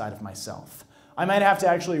that's outside of myself. I might have to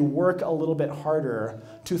actually work a little bit harder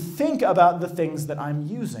to think about the things that I'm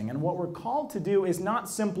using. And what we're called to do is not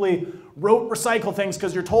simply rote recycle things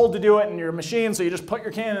because you're told to do it in your machine, so you just put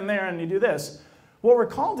your can in there and you do this. What we're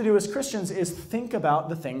called to do as Christians is think about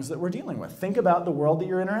the things that we're dealing with. Think about the world that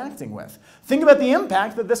you're interacting with. Think about the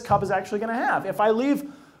impact that this cup is actually going to have. If I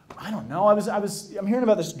leave, I don't know, I'm hearing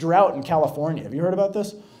about this drought in California. Have you heard about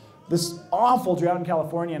this? This awful drought in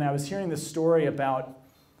California, and I was hearing this story about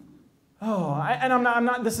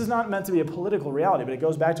this is not meant to be a political reality, but it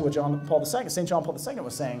goes back to what St. John Paul II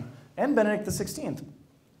was saying, and Benedict XVI.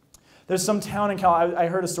 There's some town in California, I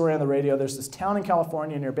heard a story on the radio, there's this town in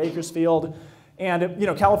California near Bakersfield, and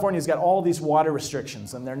California's got all these water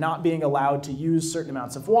restrictions, and they're not being allowed to use certain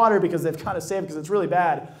amounts of water because they've got to save because it's really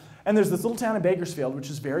bad. And there's this little town in Bakersfield,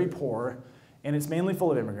 which is very poor, and it's mainly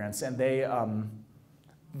full of immigrants, and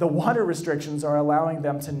the water restrictions are allowing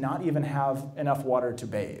them to not even have enough water to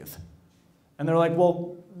bathe. And they're like,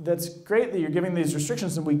 well, that's great that you're giving these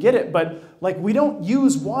restrictions and we get it, but we don't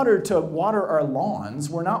use water to water our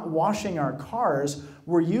lawns. We're not washing our cars.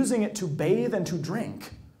 We're using it to bathe and to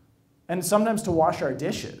drink and sometimes to wash our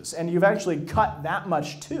dishes. And you've actually cut that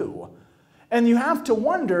much too. And you have to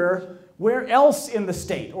wonder where else in the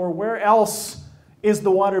state or where else is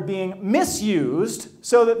the water being misused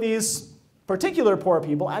so that these particular poor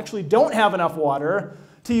people actually don't have enough water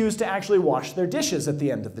to use to actually wash their dishes at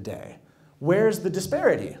the end of the day. Where's the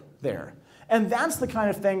disparity there? And that's the kind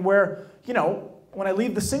of thing where, when I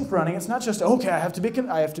leave the sink running, it's not just, okay, I have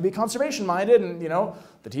to be conservation-minded, and,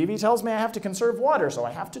 the TV tells me I have to conserve water, so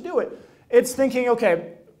I have to do it. It's thinking,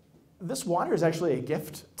 okay, this water is actually a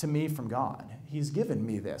gift to me from God. He's given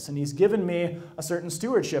me this, and he's given me a certain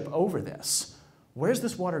stewardship over this. Where's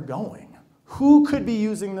this water going? Who could be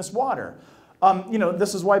using this water?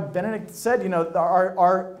 This is why Benedict said,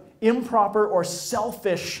 our improper or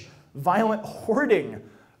selfish violent hoarding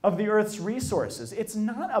of the earth's resources. It's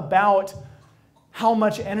not about how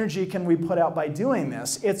much energy can we put out by doing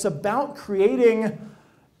this. It's about creating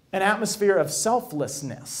an atmosphere of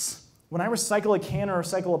selflessness. When I recycle a can or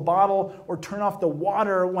recycle a bottle or turn off the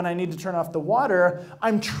water when I need to turn off the water,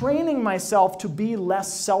 I'm training myself to be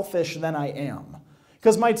less selfish than I am.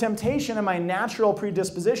 Because my temptation and my natural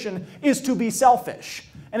predisposition is to be selfish.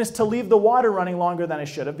 And it's to leave the water running longer than I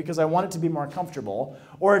should have because I want it to be more comfortable,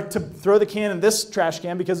 or to throw the can in this trash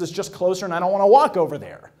can because it's just closer and I don't want to walk over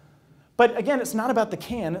there. But again, it's not about the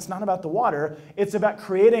can, it's not about the water, it's about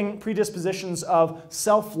creating predispositions of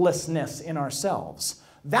selflessness in ourselves.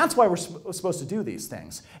 That's why we're supposed to do these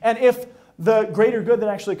things. And if the greater good that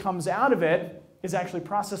actually comes out of it is actually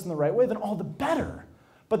processed in the right way, then all the better.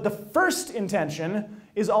 But the first intention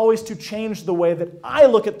is always to change the way that I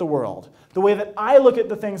look at the world, the way that I look at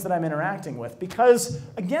the things that I'm interacting with. Because,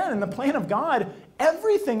 again, in the plan of God,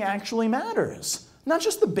 everything actually matters. Not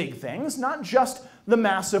just the big things, not just the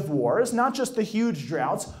massive wars, not just the huge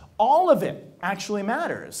droughts. All of it actually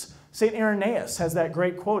matters. St. Irenaeus has that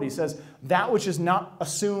great quote. He says, "That which is not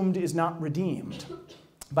assumed is not redeemed,"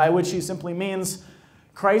 by which he simply means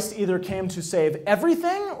Christ either came to save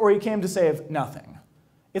everything or he came to save nothing.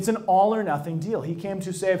 It's an all or nothing deal. He came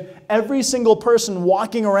to save every single person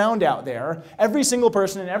walking around out there, every single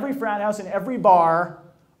person in every frat house, in every bar,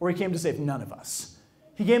 or he came to save none of us.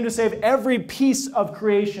 He came to save every piece of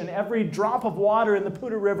creation, every drop of water in the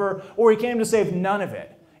Poudre River, or he came to save none of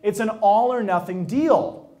it. It's an all or nothing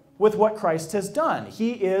deal with what Christ has done.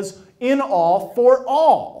 He is in all for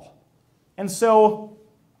all. And so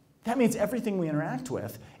that means everything we interact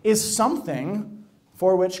with is something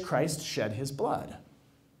for which Christ shed his blood,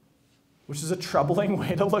 which is a troubling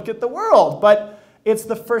way to look at the world. But it's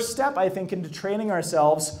the first step, I think, into training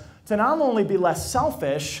ourselves to not only be less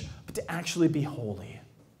selfish, but to actually be holy.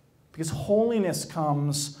 Because holiness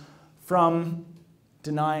comes from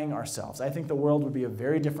denying ourselves. I think the world would be a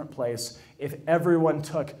very different place if everyone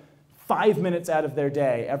took 5 minutes out of their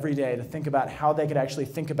day every day to think about how they could actually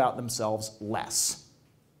think about themselves less.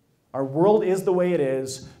 Our world is the way it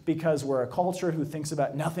is because we're a culture who thinks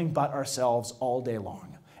about nothing but ourselves all day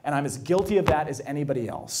long. And I'm as guilty of that as anybody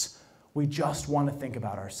else. We just want to think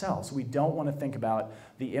about ourselves. We don't want to think about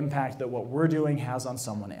the impact that what we're doing has on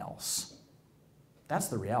someone else. That's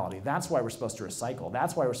the reality. That's why we're supposed to recycle.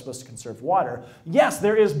 That's why we're supposed to conserve water. Yes,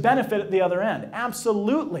 there is benefit at the other end.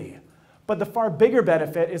 Absolutely. But the far bigger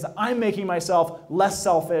benefit is I'm making myself less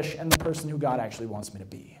selfish and the person who God actually wants me to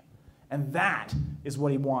be. And that is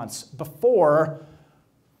what he wants before,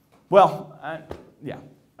 I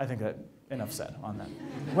think that enough said on that.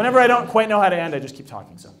 Whenever I don't quite know how to end, I just keep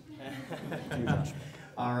talking, so. To you, Josh.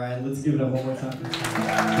 All right, let's give it up one more time for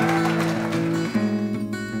Scott.